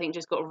beliefs, I think,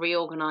 just got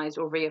reorganized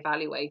or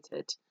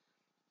reevaluated.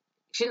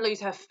 She didn't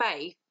lose her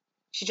faith.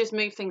 She just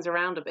moved things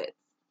around a bit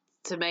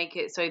to make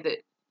it so that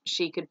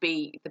she could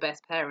be the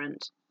best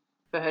parent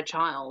for her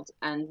child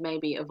and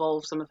maybe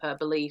evolve some of her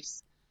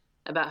beliefs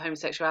about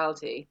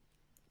homosexuality.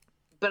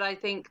 But I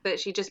think that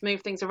she just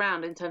moved things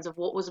around in terms of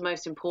what was the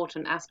most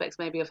important aspects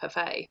maybe of her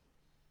faith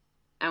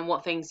and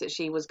what things that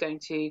she was going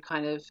to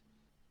kind of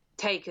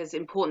take as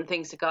important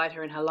things to guide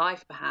her in her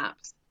life,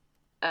 perhaps.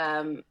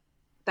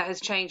 That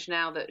has changed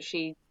now that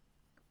she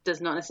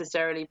does not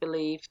necessarily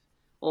believe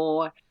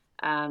or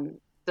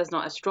does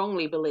not as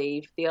strongly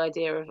believe the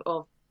idea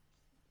of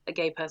a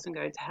gay person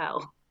going to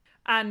hell.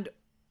 And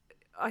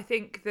I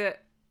think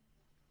that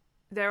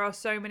there are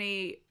so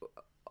many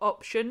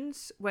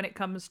options when it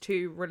comes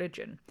to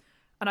religion.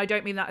 And I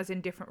don't mean that as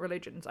in different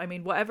religions. I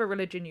mean, whatever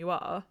religion you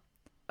are,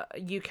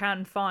 you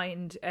can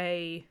find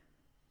a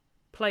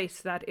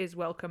place that is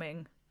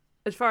welcoming,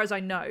 as far as I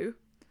know,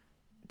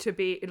 to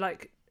be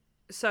like,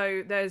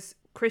 so there's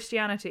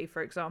Christianity,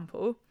 for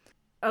example.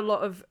 A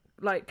lot of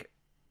like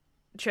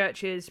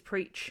churches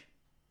preach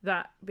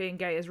that being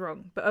gay is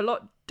wrong, but a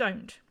lot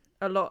don't.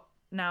 A lot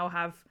now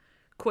have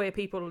queer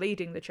people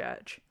leading the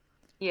church.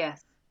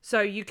 Yes. So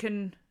you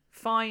can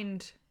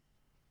find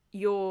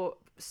your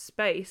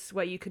space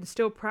where you can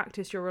still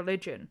practice your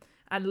religion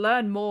and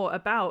learn more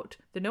about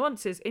the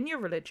nuances in your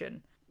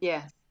religion.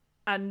 Yes.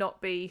 And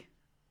not be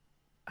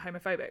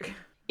homophobic.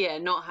 Yeah,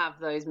 not have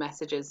those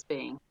messages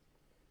being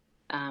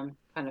kind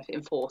of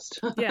enforced.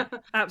 Yeah,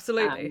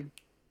 absolutely.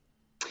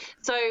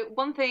 So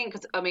one thing,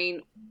 because I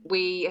mean,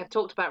 we have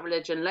talked about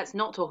religion. Let's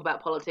not talk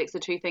about politics. The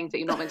two things that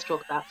you're not meant to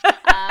talk about.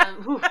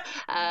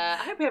 I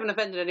hope we haven't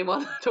offended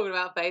anyone talking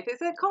about faith.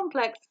 It's a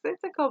complex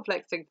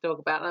thing to talk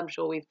about, and I'm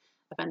sure we've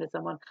offended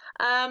someone.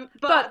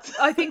 But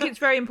I think it's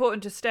very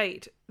important to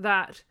state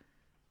that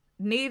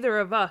neither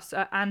of us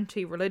are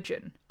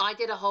anti-religion. I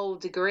did a whole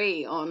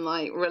degree on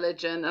like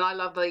religion, and I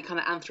love the kind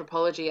of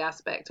anthropology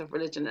aspect of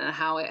religion and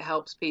how it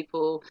helps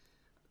people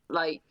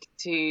like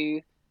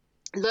to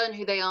learn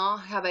who they are,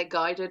 how they're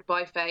guided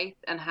by faith,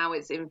 and how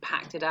it's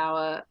impacted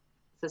our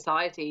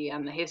society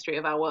and the history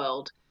of our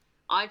world.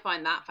 I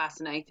find that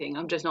fascinating.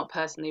 I'm just not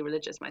personally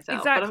religious myself,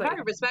 exactly. But I'm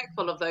very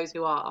respectful of those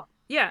who are.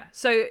 Yeah.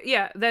 So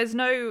yeah, there's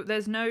no.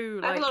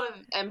 I have a lot of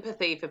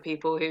empathy for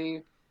people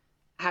who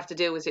have to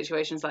deal with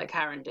situations like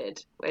Karen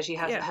did, where she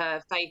has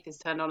her faith is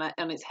turned on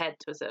its head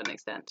to a certain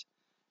extent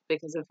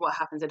because of what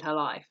happens in her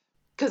life.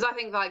 Because I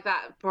think like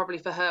that probably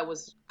for her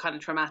was kind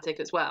of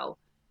traumatic as well,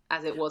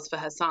 as it was for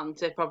her son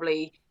to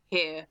probably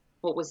hear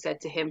what was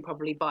said to him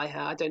probably by her.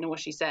 I don't know what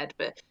she said,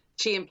 but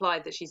she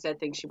implied that she said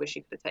things she wished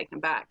she could have taken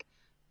back.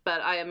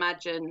 But I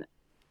imagine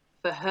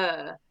for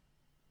her,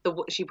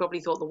 she probably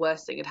thought the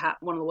worst thing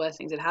one of the worst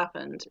things had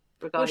happened.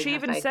 Well, she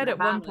even said at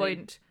one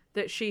point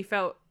that she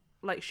felt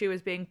like she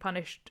was being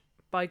punished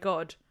by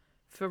God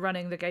for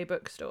running the gay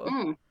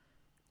bookstore.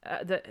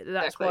 That's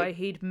exactly why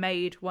he'd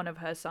made one of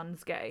her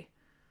sons gay.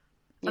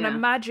 And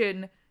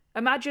imagine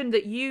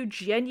that you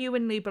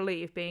genuinely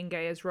believe being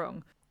gay is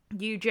wrong.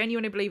 You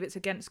genuinely believe it's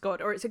against God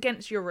or it's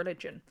against your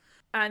religion.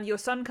 And your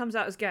son comes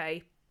out as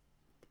gay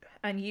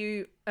and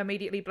you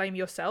immediately blame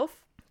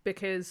yourself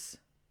because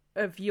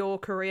of your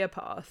career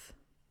path.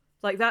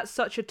 Like, that's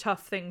such a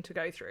tough thing to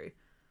go through.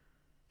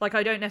 Like,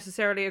 I don't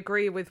necessarily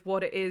agree with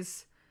what it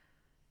is,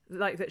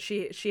 like, that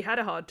she had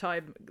a hard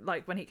time,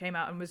 like, when he came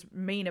out and was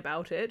mean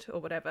about it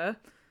or whatever.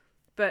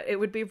 But it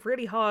would be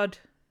really hard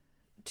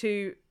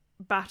to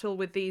battle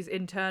with these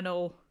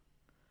internal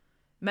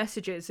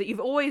messages that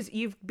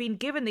you've been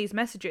given these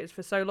messages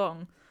for so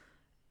long,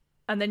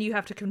 and then you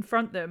have to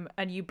confront them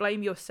and you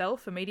blame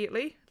yourself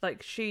immediately.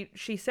 Like, she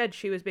said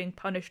she was being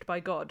punished by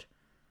God.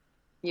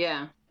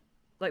 Yeah.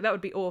 Like, that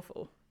would be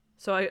awful.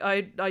 So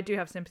I do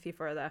have sympathy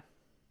for her there.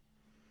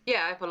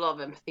 Yeah, I have a lot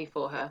of empathy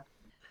for her.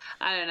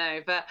 I don't know,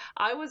 but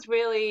I was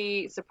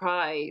really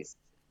surprised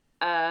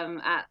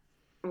at,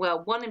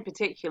 well, one in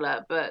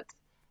particular, but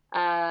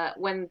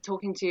when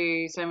talking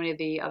to so many of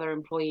the other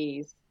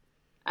employees,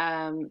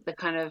 the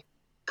kind of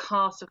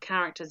cast of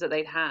characters that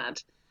they'd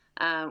had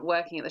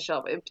working at the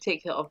shop, in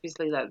particular,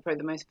 obviously, like, probably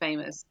the most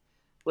famous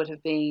would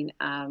have been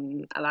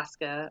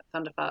Alaska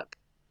Thunderfuck.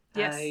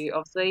 Yes.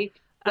 Obviously,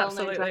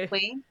 well-known drag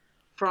queen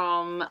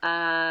from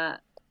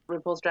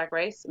RuPaul's Drag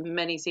Race,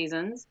 many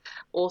seasons.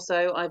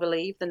 Also, I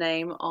believe, the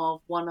name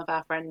of one of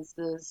our friends'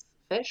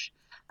 fish.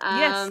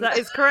 Yes, that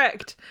is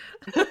correct.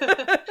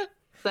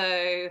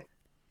 So,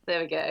 there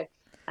we go.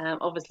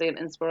 Obviously an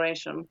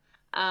inspiration.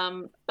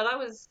 But I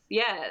was,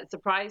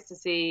 surprised to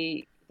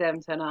see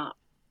them turn up.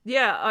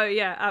 Yeah, oh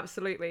yeah,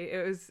 absolutely.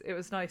 It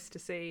was nice to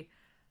see,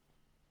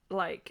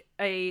 like,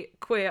 a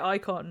queer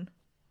icon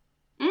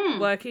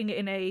working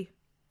in a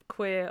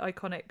queer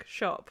iconic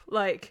shop.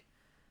 Like,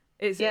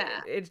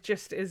 It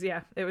just is.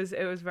 Yeah, it was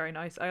very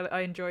nice.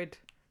 I enjoyed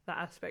that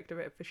aspect of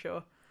it for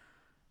sure.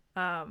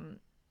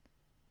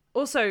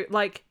 Also,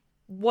 like,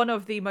 one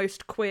of the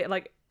most queer,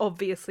 like,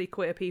 obviously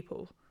queer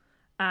people,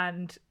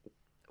 and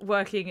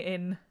working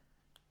in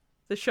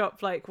the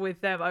shop, like,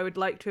 with them, I would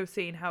like to have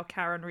seen how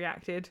Karen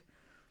reacted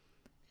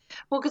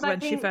when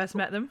she first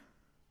met them.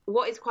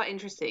 What is quite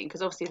interesting,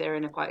 because obviously they're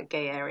in a quite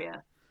gay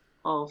area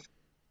of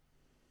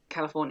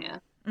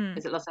California.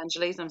 Is it Los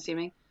Angeles, I'm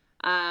assuming?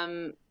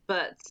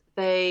 But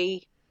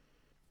they,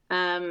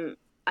 I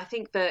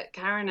think that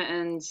Karen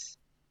and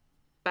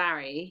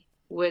Barry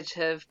would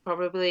have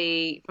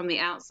probably, from the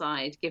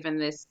outside, given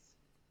this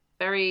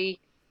very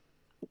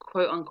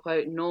quote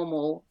unquote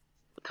normal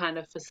kind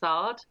of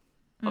facade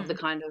of the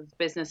kind of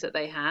business that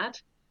they had.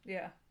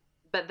 Yeah.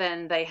 But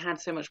then they had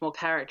so much more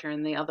character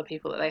in the other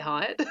people that they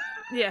hired.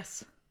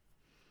 Yes.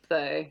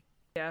 So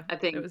yeah, I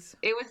think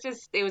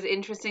it was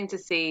interesting to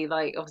see,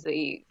 like,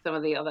 obviously some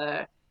of the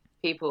other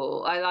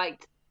people. I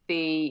liked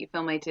the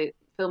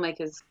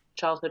filmmaker's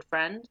childhood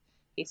friend.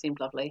 He seemed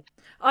lovely.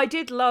 I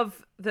did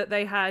love that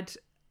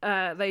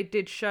they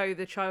did show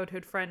the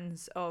childhood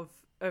friends of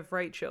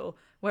Rachel,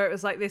 where it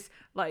was like this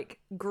like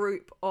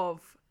group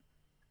of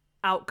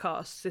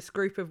outcasts, this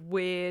group of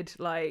weird,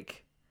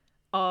 like,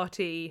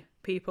 arty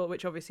people,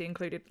 which obviously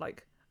included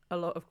like a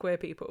lot of queer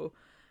people.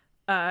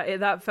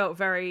 That felt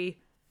very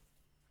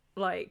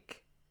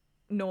like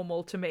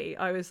normal to me.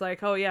 I was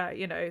like, oh yeah,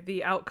 you know,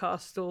 the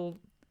outcasts all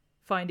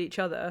find each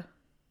other,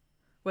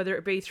 whether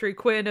it be through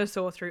queerness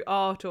or through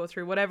art or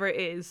through whatever it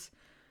is,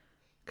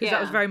 because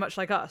that was very much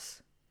like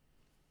us.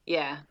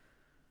 Yeah,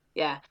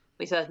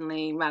 we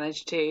certainly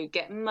managed to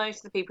get most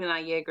of the people in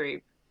our year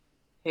group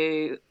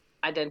who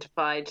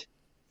identified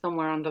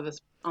somewhere under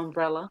this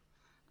umbrella,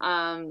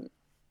 and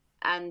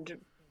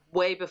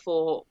way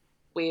before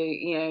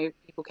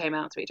people came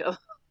out to each other.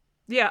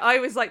 Yeah, I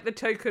was like the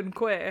token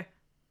queer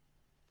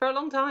for a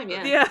long time.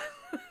 Yeah.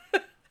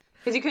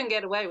 Because you couldn't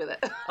get away with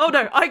it. Oh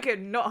no, I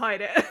could not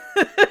hide it.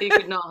 You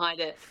could not hide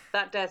it.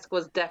 That desk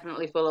was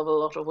definitely full of a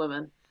lot of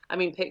women. I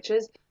mean,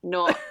 pictures,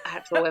 not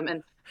actual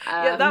women.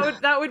 Yeah,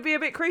 that would be a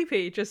bit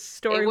creepy, just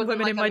storing women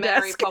like in my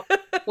desk.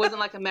 Wasn't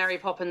like a Mary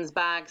Poppins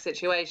bag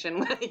situation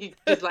where you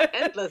just like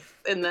endless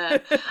in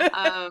there.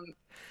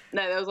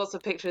 No, there was lots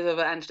of pictures of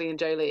Angelina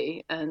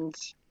Jolie, and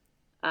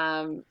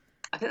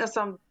I think there's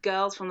some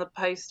girls from the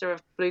poster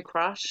of Blue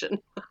Crush. And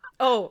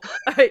oh,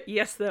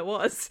 yes, there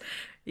was.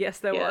 Yes,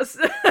 there was.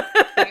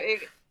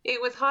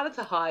 It was harder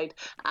to hide.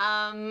 But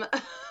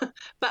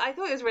I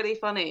thought it was really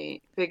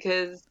funny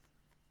because,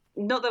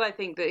 not that I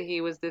think that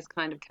he was this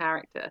kind of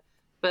character,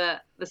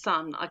 but the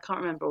son, I can't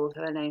remember all of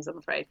their names, I'm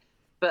afraid,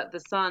 but the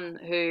son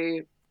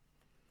who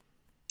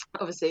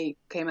obviously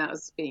came out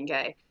as being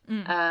gay,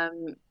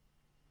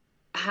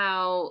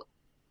 how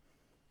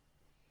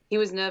he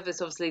was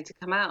nervous, obviously, to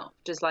come out,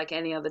 just like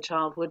any other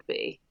child would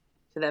be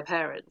to their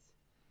parents.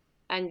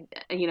 And,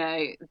 you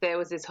know, there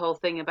was this whole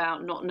thing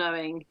about not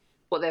knowing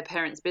what their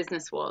parents'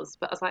 business was.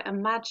 But I was like,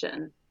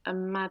 imagine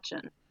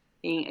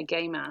being a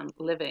gay man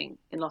living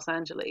in Los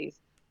Angeles,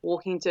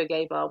 walking to a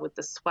gay bar with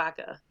the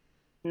swagger,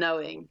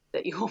 knowing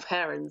that your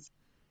parents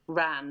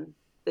ran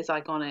this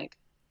iconic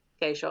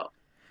gay shop.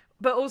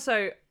 But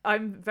also,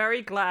 I'm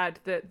very glad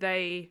that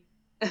they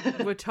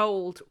were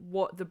told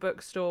what the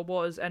bookstore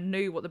was and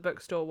knew what the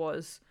bookstore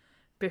was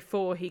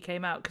before he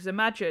came out. Because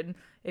imagine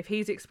if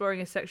he's exploring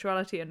his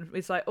sexuality and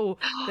it's like, oh,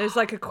 there's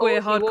like a queer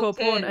hardcore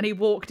porn, and he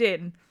walked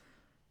in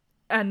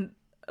and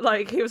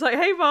like he was like,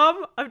 hey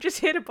mom, I'm just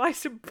here to buy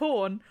some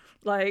porn.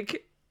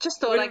 Like, just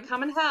thought I'd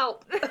come and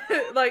help.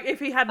 Like, if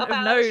he hadn't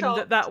have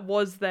known that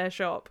was their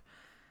shop.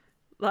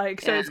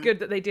 Like, so it's good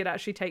that they did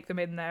actually take them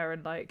in there,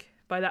 and like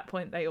by that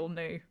point they all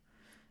knew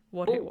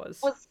what it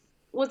was.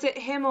 Was it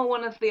him or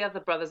one of the other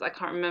brothers, I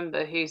can't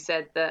remember, who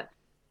said that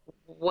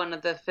one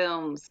of the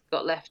films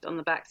got left on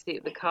the back seat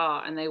of the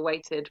car and they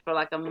waited for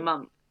like a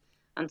month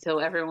until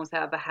everyone was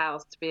out of the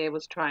house to be able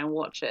to try and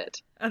watch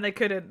it? And they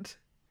couldn't.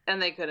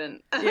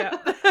 Yeah.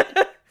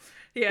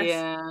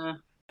 Yes.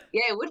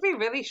 Yeah, it would be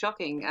really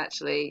shocking,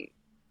 actually,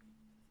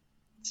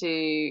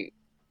 to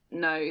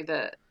know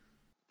that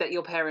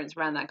your parents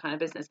ran that kind of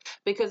business.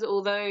 Because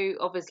although,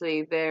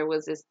 obviously, there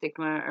was this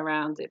stigma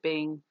around it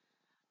being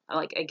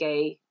like a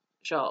gay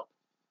shop,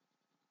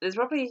 there's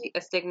probably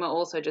a stigma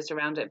also just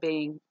around it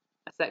being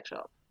a sex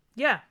shop.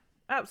 Yeah,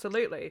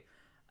 absolutely.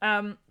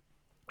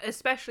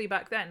 Especially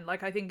back then.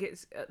 Like, I think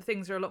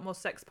things are a lot more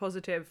sex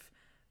positive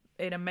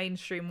in a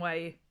mainstream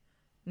way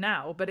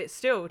now, but it's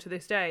still, to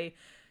this day,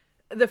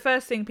 the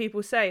first thing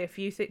people say if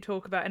you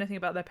talk about anything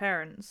about their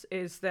parents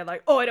is they're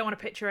like, oh, I don't want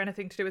to picture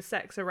anything to do with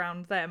sex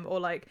around them, or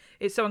like,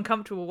 it's so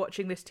uncomfortable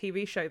watching this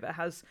TV show that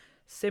has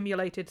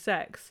simulated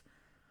sex,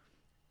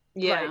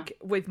 like,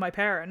 with my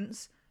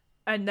parents.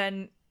 And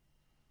then,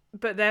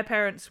 but their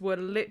parents were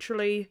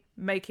literally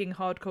making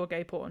hardcore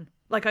gay porn.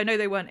 Like, I know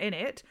they weren't in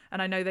it,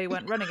 and I know they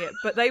weren't running it,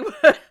 but they were.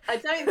 I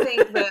don't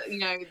think that, you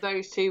know,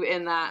 those two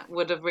in that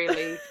would have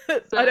really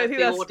served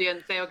the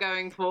audience they were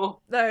going for.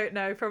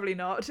 No, probably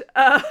not.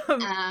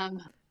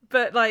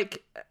 But,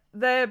 like,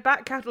 their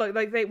back catalogue,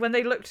 like when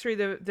they looked through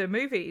the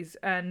movies,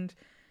 and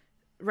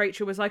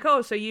Rachel was like,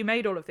 "Oh, so you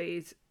made all of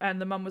these?"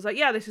 And the mum was like,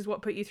 "Yeah, this is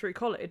what put you through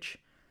college."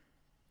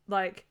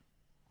 Like,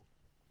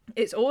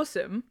 it's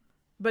awesome,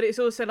 but it's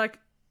also like,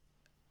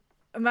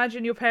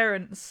 imagine your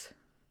parents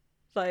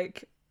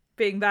like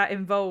being that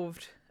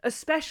involved,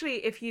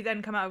 especially if you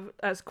then come out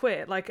as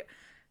queer. Like,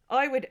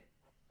 I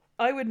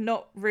would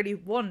not really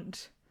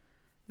want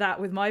that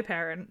with my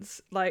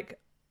parents. Like,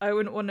 I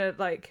wouldn't want to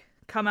like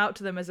come out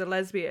to them as a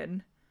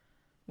lesbian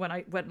when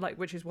I went, like,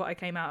 which is what I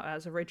came out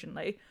as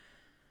originally.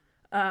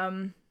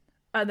 And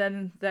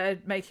then they're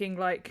making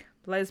like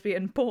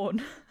lesbian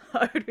porn.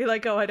 I would be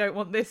like, oh, I don't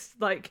want this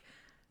like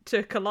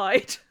to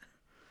collide.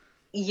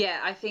 Yeah,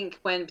 I think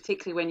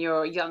particularly when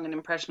you're young and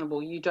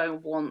impressionable, you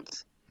don't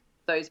want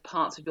those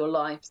parts of your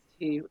life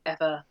to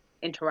ever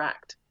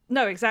interact.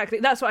 No, exactly.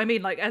 That's what I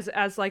mean. Like,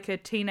 as like a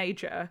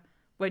teenager,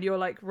 when you're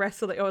like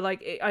wrestling, or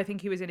like, I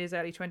think he was in his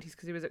early 20s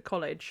because he was at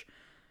college.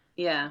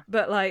 Yeah.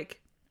 But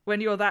like,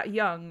 when you're that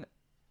young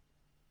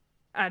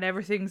and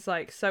everything's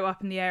like so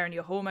up in the air and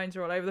your hormones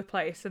are all over the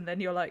place, and then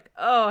you're like,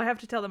 oh, I have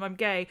to tell them I'm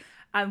gay,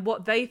 and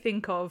what they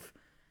think of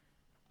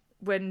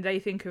when they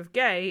think of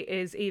gay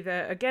is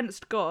either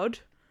against God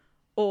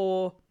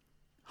or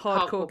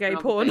hardcore gay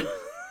porn.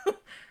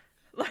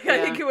 Like, yeah.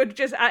 I think it would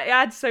just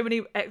add so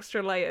many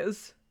extra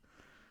layers.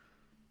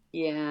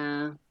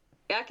 Yeah.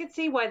 I could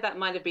see why that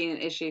might have been an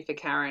issue for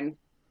Karen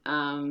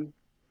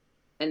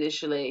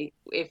initially,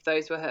 if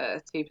those were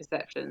her two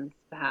perceptions,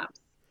 perhaps.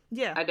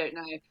 Yeah. I don't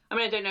know. I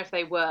mean, I don't know if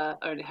they were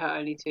her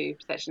only two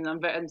perceptions.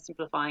 I'm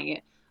simplifying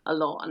it a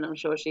lot, and I'm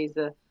sure she's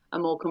a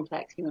more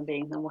complex human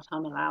being than what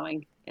I'm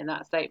allowing in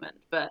that statement.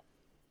 But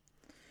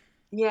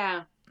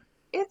yeah,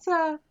 it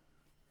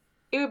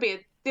would be a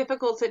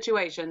difficult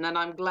situation, and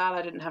I'm glad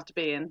I didn't have to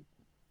be in.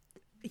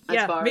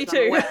 Yeah, me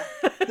too.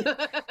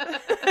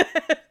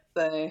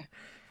 So,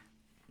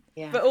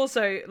 yeah. But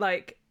also,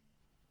 like,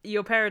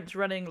 your parents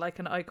running like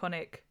an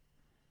iconic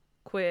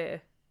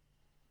queer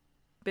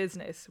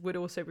business would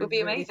also be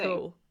really amazing.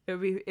 Cool. It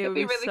would be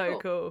really so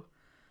cool.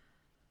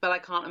 But I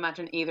can't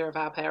imagine either of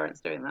our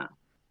parents doing that.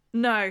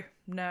 No.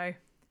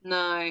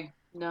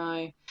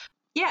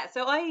 Yeah,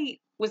 so I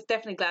was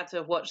definitely glad to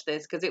have watched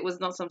this because it was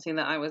not something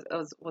that I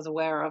was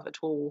aware of at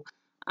all.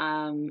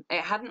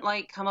 It hadn't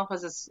like come up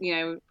as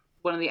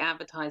one of the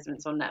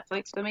advertisements on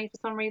Netflix for me for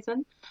some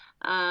reason.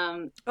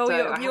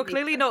 You're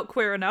clearly not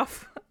queer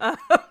enough.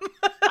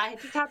 I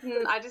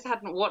just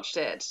hadn't watched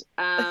it.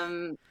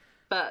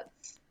 But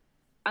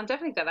I'm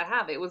definitely glad I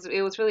have. It was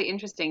really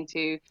interesting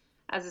to,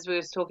 as we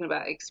were talking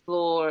about,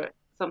 explore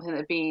something that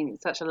had been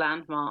such a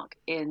landmark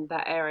in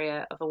that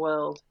area of the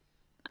world,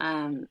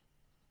 and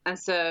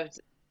served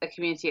a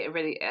community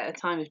at a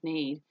time of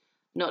need,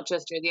 not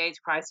just during the AIDS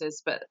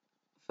crisis, but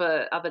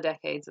for other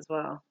decades as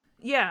well.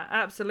 Yeah,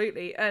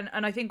 absolutely. And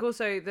I think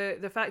also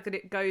the fact that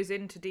it goes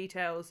into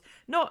details,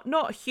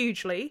 not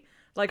hugely.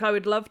 Like, I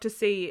would love to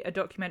see a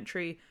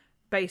documentary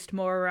based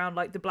more around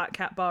like the Black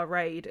Cat Bar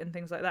raid and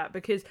things like that,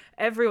 because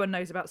everyone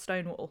knows about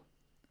Stonewall.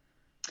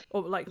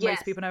 Or like, yes,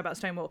 most people know about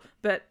Stonewall.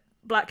 But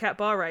Black Cat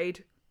Bar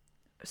raid,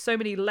 so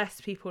many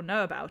less people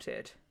know about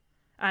it.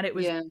 And it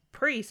was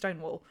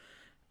pre-Stonewall.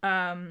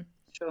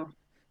 Sure.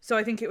 So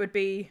I think it would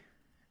be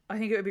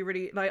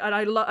really, like, and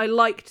I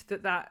liked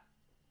that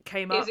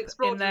came up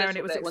in there, and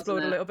it was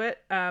explored a little bit.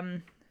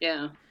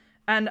 Yeah.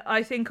 And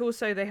I think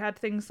also they had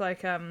things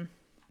like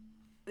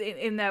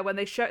in there when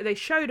they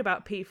showed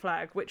about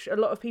PFLAG, which a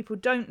lot of people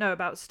don't know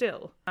about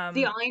still.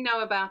 See, I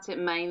know about it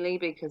mainly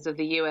because of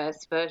the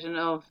US version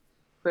of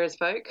Queer as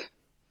Folk.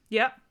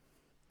 Yep.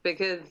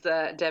 Because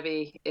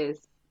Debbie is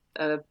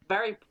a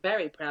very,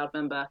 very proud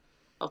member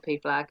of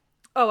PFLAG.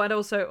 Oh, and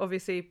also,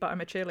 obviously, But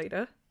I'm a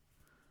Cheerleader.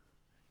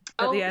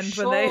 At the end,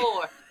 sure. when they...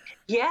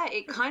 Yeah,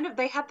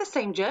 they had the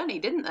same journey,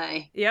 didn't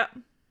they? Yep.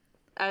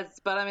 As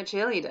But I'm a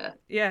Cheerleader.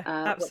 Yeah,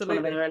 absolutely.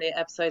 One of the earlier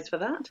episodes for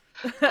that.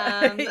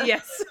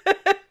 Yes.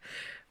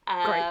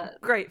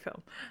 Great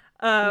film.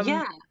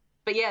 Yeah.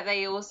 But yeah,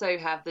 they also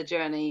have the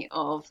journey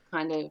of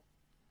kind of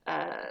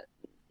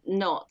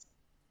not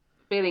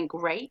feeling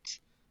great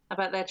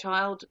about their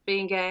child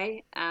being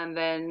gay, and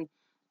then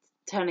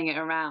turning it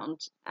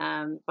around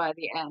by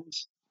the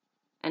end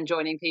and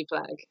joining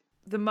PFLAG.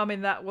 The mum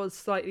in that was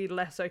slightly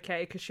less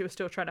okay because she was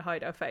still trying to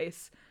hide her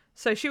face.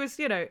 So she was,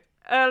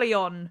 early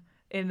on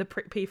in the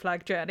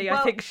PFLAG journey. Well,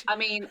 I think. I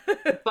mean,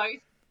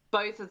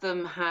 both of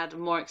them had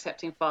more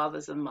accepting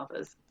fathers than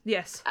mothers.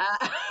 Yes.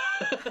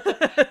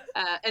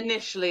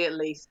 Initially, at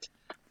least.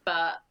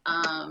 But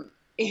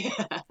yeah,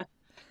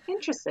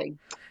 interesting.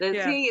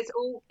 See,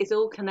 it's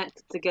all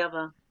connected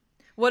together.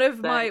 One of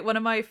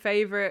my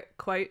favorite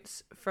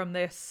quotes from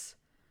this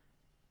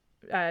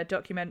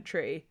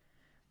documentary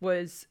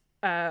was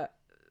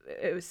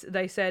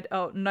they said,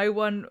 "Oh, no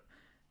one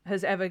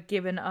has ever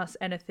given us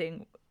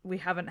anything we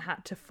haven't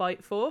had to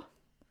fight for."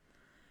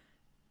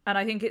 And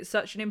I think it's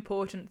such an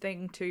important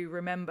thing to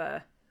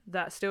remember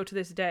that still to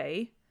this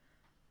day,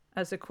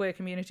 as a queer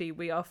community,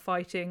 we are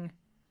fighting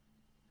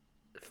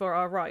for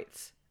our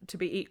rights to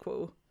be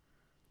equal.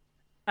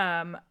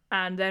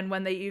 And then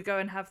when you go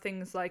and have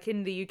things like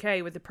in the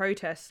UK with the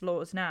protest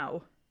laws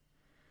now,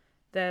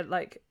 they're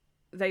like,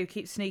 they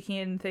keep sneaking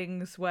in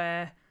things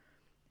where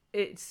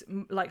it's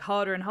like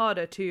harder and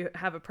harder to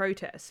have a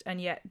protest,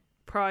 and yet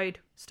Pride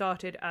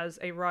started as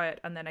a riot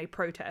and then a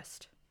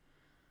protest.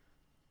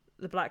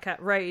 The Black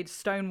Cat raids,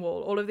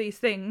 Stonewall, all of these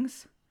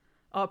things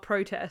are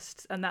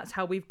protests, and that's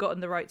how we've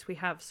gotten the rights we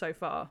have so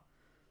far.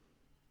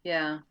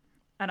 Yeah.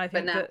 And I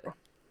think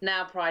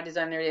now Pride is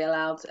only really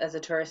allowed as a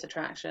tourist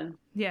attraction.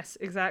 Yes,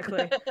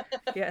 exactly.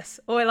 Yes.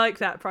 Oh, I like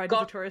that. Pride is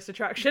a tourist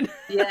attraction.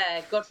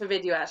 Yeah, God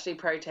forbid you actually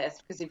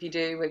protest, because if you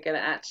do, we're going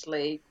to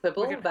actually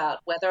quibble about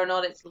whether or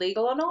not it's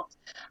legal or not.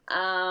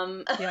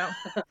 Yeah.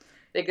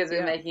 Because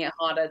we're making it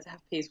harder to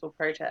have peaceful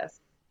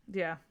protests.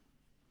 Yeah.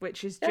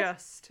 Which is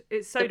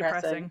it's so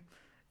depressing.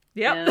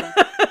 Yep.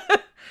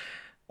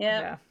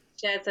 Yeah.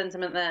 Shared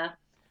sentiment there.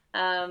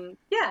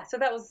 So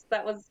that was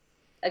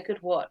a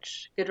good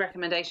watch. Good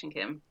recommendation,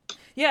 Kim.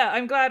 Yeah,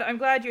 I'm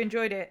glad you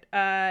enjoyed it.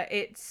 I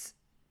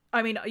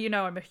mean,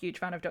 I'm a huge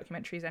fan of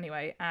documentaries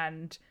anyway,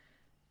 and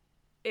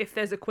if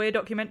there's a queer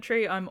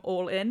documentary, I'm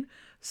all in.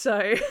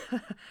 So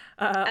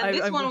and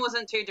this one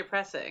wasn't too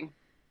depressing.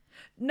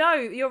 No,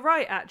 you're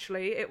right,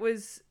 actually. It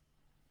was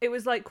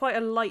like quite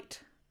a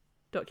light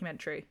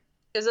documentary.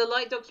 It was a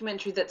light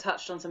documentary that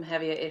touched on some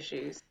heavier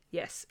issues.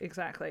 Yes,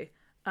 exactly.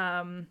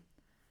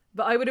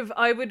 But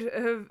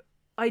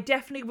I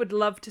definitely would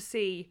love to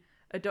see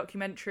a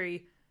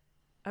documentary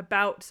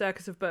about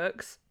Circus of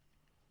Books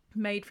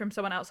made from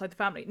someone outside the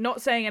family.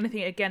 Not saying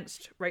anything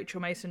against Rachel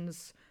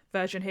Mason's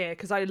version here,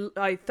 because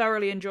I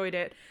thoroughly enjoyed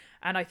it,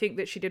 and I think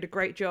that she did a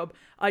great job.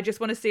 I just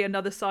want to see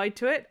another side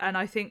to it, and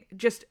I think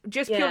just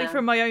purely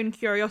from my own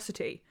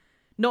curiosity,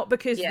 not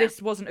because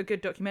this wasn't a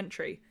good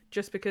documentary,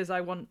 just because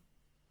I want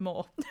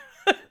more.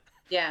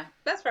 Yeah,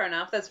 that's fair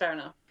enough.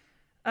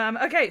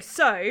 Okay,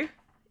 so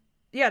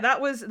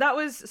that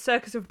was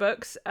Circus of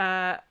Books.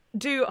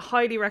 Do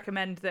highly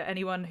recommend that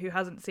anyone who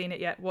hasn't seen it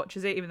yet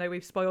watches it, even though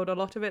we've spoiled a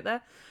lot of it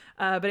there.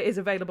 But it is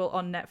available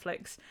on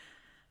Netflix.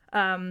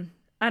 And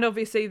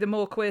obviously, the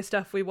more queer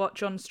stuff we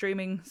watch on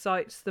streaming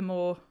sites, the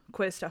more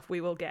queer stuff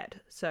we will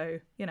get. So,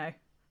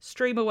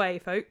 stream away,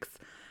 folks.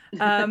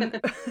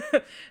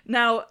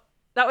 Now,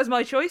 that was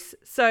my choice.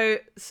 So,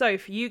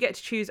 Soph, you get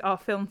to choose our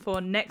film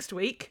for next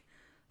week.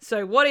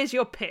 So, what is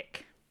your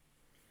pick?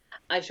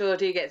 I sure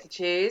do get to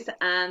choose,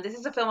 and this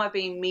is a film I've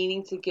been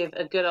meaning to give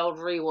a good old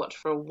rewatch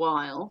for a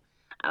while,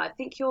 and I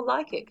think you'll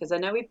like it, because I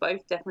know we've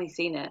both definitely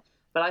seen it,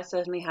 but I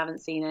certainly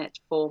haven't seen it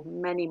for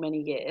many, many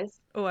years.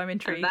 Oh, I'm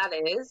intrigued. And that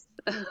is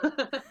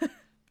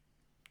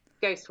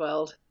Ghost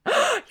World.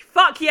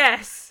 Fuck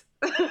yes!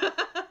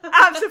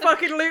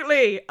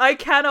 Absolutely! I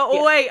cannot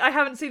wait. I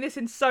haven't seen this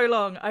in so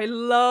long. I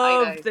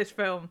loved this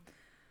film.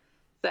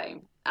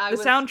 Same. The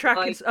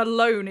soundtrack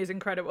alone is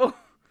incredible.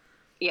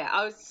 Yeah,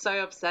 I was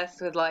so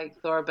obsessed with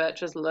Thora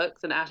Birch's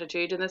looks and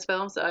attitude in this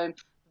film, so I'm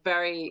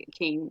very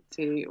keen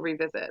to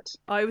revisit.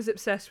 I was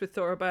obsessed with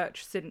Thora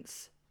Birch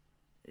since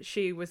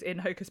she was in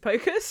Hocus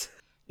Pocus.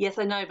 Yes,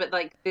 I know, but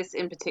this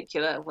in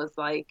particular was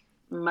my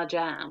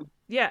jam.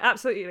 Yeah,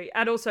 absolutely.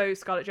 And also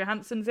Scarlett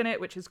Johansson's in it,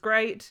 which is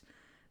great.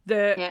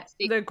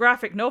 The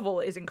graphic novel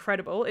is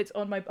incredible. It's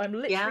on my... I'm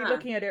literally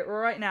looking at it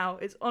right now.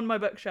 It's on my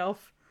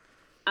bookshelf.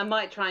 I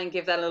might try and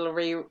give that a little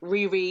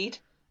reread.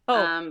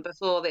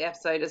 Before the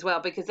episode as well,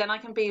 because then I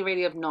can be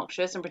really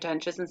obnoxious and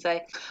pretentious and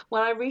say,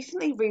 well, I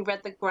recently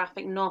reread the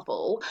graphic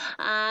novel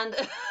and...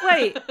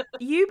 Wait,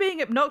 you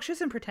being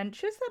obnoxious and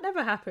pretentious? That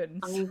never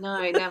happens. I mean,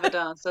 no, it never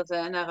does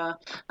it? Never.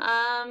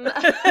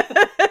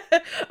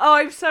 Oh,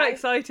 I'm so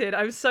excited.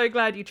 I'm so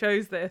glad you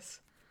chose this.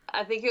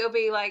 I think it'll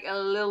be a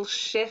little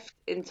shift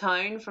in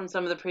tone from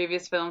some of the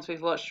previous films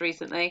we've watched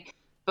recently,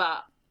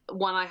 but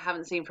one I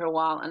haven't seen for a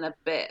while and a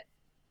bit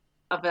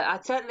of it. I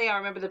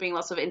remember there being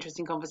lots of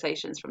interesting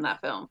conversations from that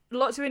film.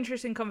 Lots of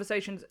interesting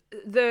conversations.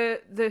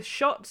 The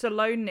shots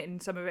alone in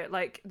some of it,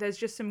 there's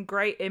just some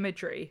great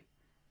imagery.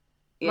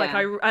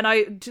 Yeah.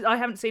 I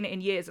haven't seen it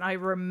in years, and I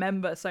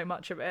remember so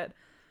much of it.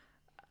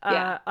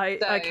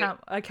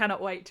 I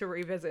cannot wait to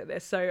revisit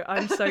this. So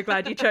I'm so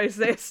glad you chose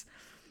this.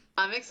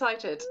 I'm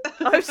excited.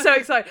 I'm so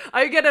excited.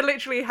 I'm gonna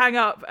literally hang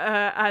up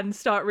and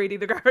start reading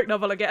the graphic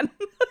novel again.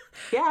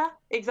 Yeah,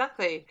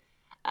 exactly.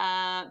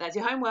 That's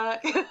your homework.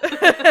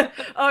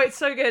 Oh, it's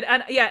so good.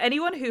 And yeah,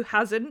 anyone who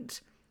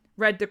hasn't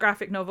read the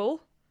graphic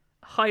novel,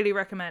 highly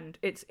recommend.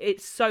 It's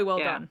so well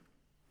done.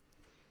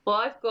 Well,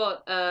 I've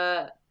got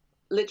I've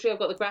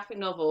got the graphic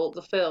novel,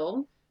 the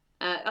film.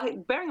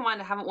 Bearing in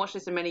mind I haven't watched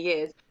this in many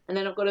years, and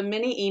then I've got a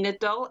mini Enid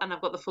doll, and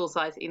I've got the full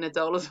size Enid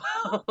doll as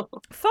well.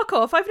 Fuck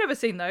off! I've never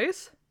seen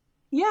those.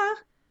 Yeah.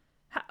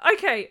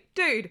 Okay,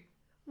 dude.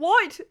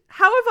 What?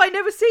 How have I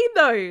never seen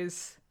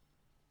those?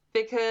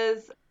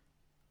 Because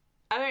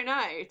I don't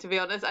know, to be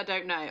honest. I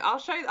don't know. I'll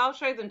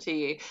show them to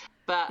you.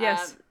 But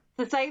yes.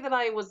 To say that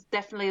I was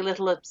definitely a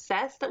little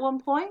obsessed at one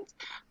point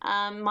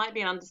might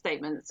be an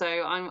understatement. So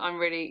I'm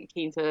really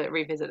keen to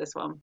revisit this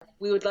one.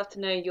 We would love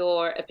to know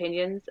your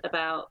opinions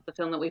about the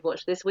film that we've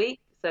watched this week.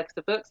 Circus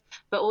of Books,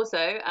 but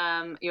also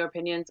your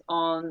opinions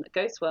on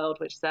Ghost World,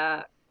 which is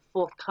our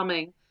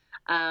forthcoming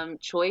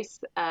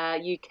choice.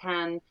 You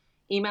can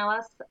email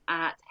us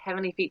at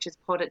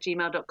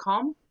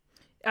heavenlyfeaturespod@gmail.com.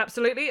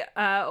 Absolutely.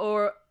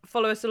 Or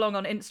follow us along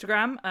on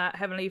Instagram at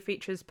Heavenly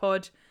Features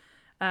Pod.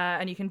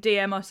 And you can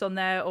DM us on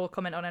there or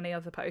comment on any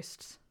other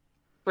posts.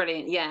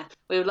 Brilliant. Yeah.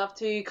 We would love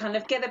to kind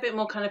of get a bit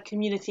more kind of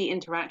community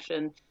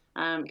interaction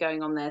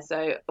going on there.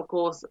 So, of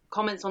course,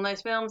 comments on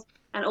those films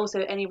and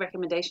also any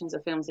recommendations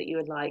of films that you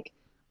would like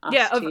us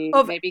to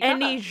of maybe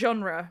any cover.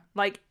 genre,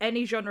 like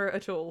any genre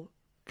at all,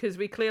 because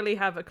we clearly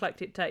have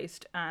eclectic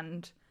taste.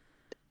 But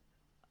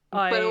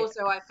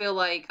also, I feel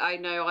like I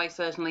know I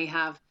certainly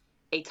have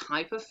a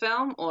type of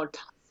film or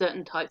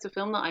certain types of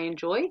film that I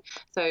enjoy.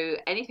 So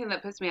anything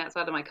that puts me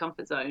outside of my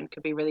comfort zone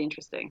could be really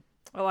interesting.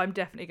 Oh, I'm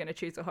definitely going to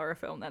choose a horror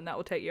film then. That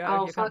will take you out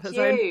of your comfort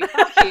zone.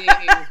 Fuck you.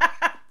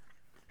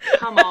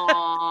 Come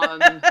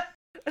on.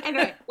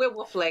 Anyway, we're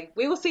waffling.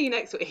 We will see you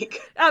next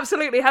week.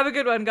 Absolutely. Have a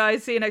good one,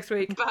 guys. See you next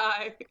week.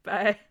 Bye.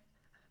 Bye.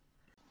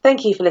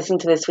 Thank you for listening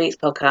to this week's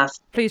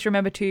podcast. Please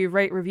remember to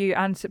rate, review,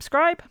 and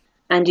subscribe.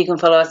 And you can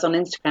follow us on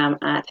Instagram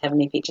at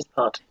Heavenly Features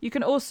Pod. You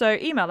can also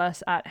email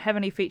us at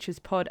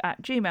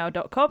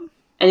heavenlyfeaturespod@gmail.com.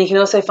 And you can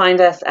also find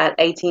us at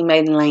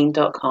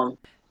 18maidenlane.com.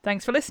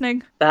 Thanks for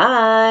listening.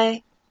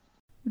 Bye.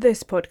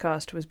 This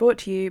podcast was brought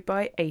to you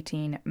by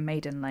 18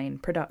 Maiden Lane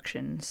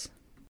Productions.